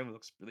 I think the trailer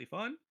looks really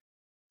fun,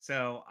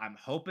 so I'm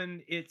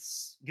hoping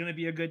it's gonna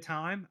be a good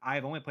time.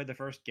 I've only played the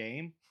first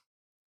game,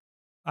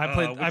 I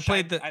played which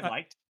I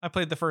liked. I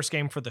played the first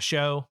game for the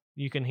show.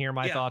 You can hear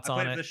my Yeah, thoughts I on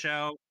played it for it. the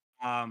show.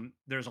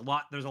 There's a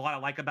lot I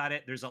like about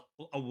it. There's a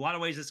lot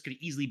of ways this could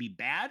easily be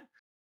bad.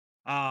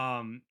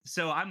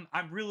 So I'm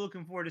really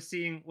looking forward to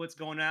seeing what's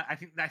going on. I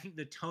think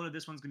the tone of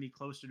this one's gonna be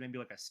closer to maybe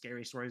like a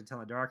scary stories to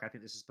tell in the dark. I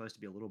think this is supposed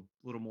to be a little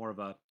more of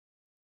a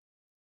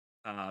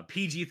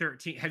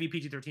PG-13 heavy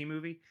PG-13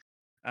 movie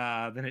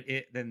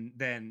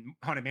than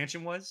Haunted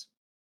Mansion was.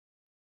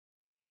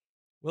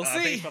 We'll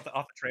Based see. off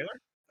the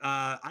trailer.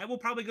 I will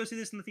probably go see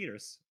this in the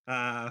theaters.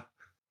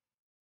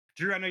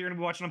 Drew, I know you're gonna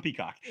be watching on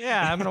Peacock.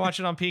 Yeah, I'm gonna watch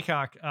it on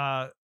Peacock.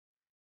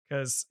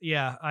 Because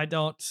yeah, I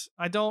don't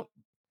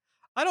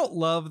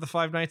love the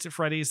Five Nights at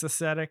Freddy's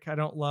aesthetic. I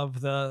don't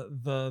love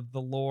the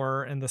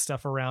lore and the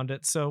stuff around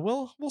it. So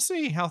we'll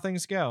see how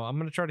things go. I'm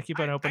gonna try to keep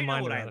an open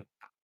mind about it.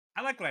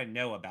 I like what I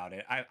know about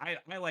it. I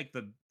like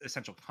the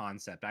essential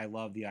concept. I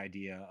love the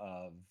idea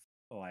of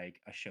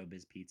like a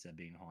showbiz pizza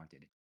being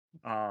haunted.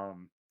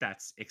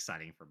 That's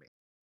exciting for me.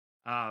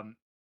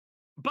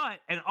 But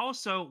and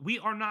also we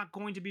are not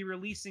going to be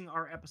releasing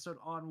our episode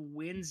on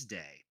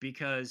Wednesday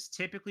because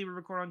typically we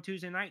record on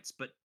Tuesday nights,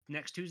 but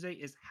next Tuesday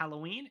is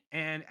Halloween,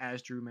 and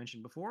as Drew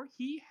mentioned before,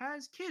 he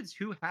has kids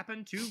who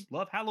happen to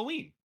love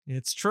Halloween.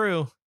 It's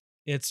true.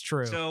 It's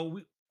true. So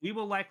we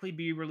will likely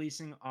be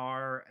releasing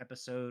our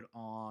episode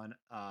on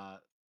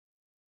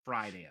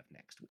Friday of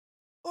next week.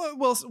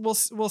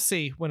 We'll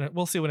see when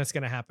it's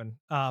going to happen.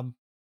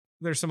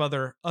 There's some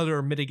other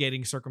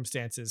mitigating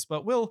circumstances,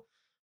 but we'll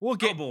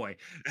get. Oh boy,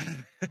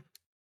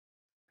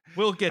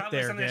 we'll get probably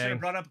there. Something I should have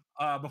brought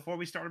up before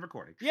we started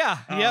recording. Yeah.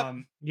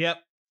 Yep.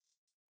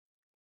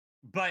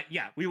 But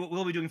yeah,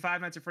 we'll be doing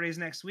Five Nights at Freddy's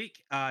next week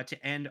to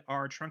end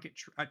our trunk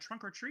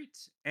or treat,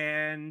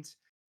 and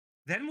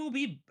then we'll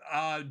be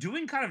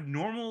doing kind of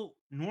normal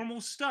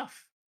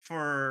stuff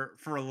for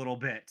a little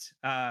bit.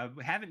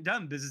 We haven't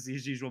done business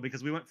as usual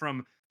because we went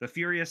from the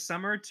furious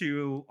summer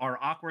to our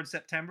awkward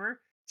September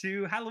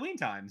to Halloween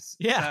times.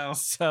 Yeah.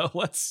 So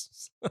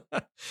let's.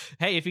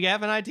 Hey, if you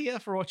have an idea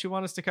for what you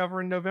want us to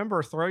cover in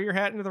November, throw your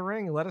hat into the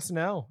ring and let us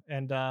know.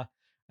 And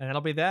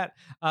that'll be that.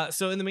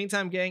 So in the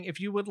meantime, gang, if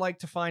you would like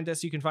to find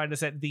us, you can find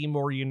us at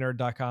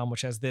themoreyounerd.com,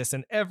 which has this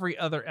and every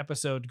other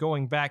episode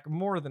going back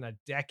more than a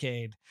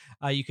decade.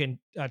 You can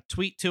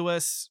tweet to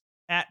us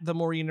at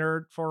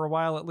themoreyounerd for a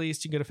while at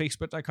least. You can go to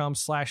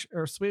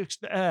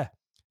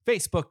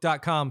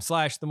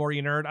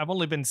facebook.com/themoreyounerd. I've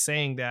only been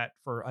saying that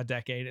for a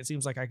decade. It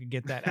seems like I could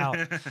get that out.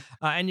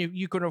 And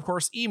you can, of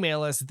course,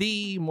 email us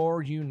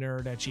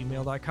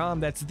themoreyounerd@gmail.com.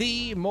 That's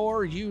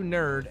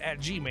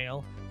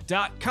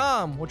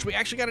themoreyounerd@gmail.com, which we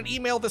actually got an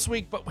email this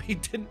week, but we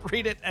didn't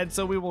read it, and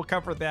so we will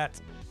cover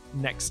that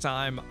next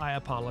time. I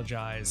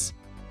apologize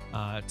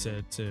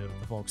to the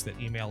folks that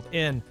emailed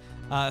in.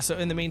 So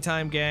in the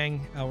meantime,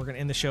 gang, we're going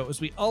to end the show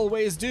as we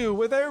always do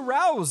with a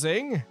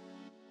rousing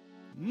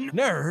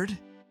nerd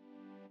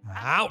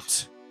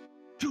out.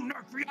 Too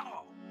nerd for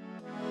y'all.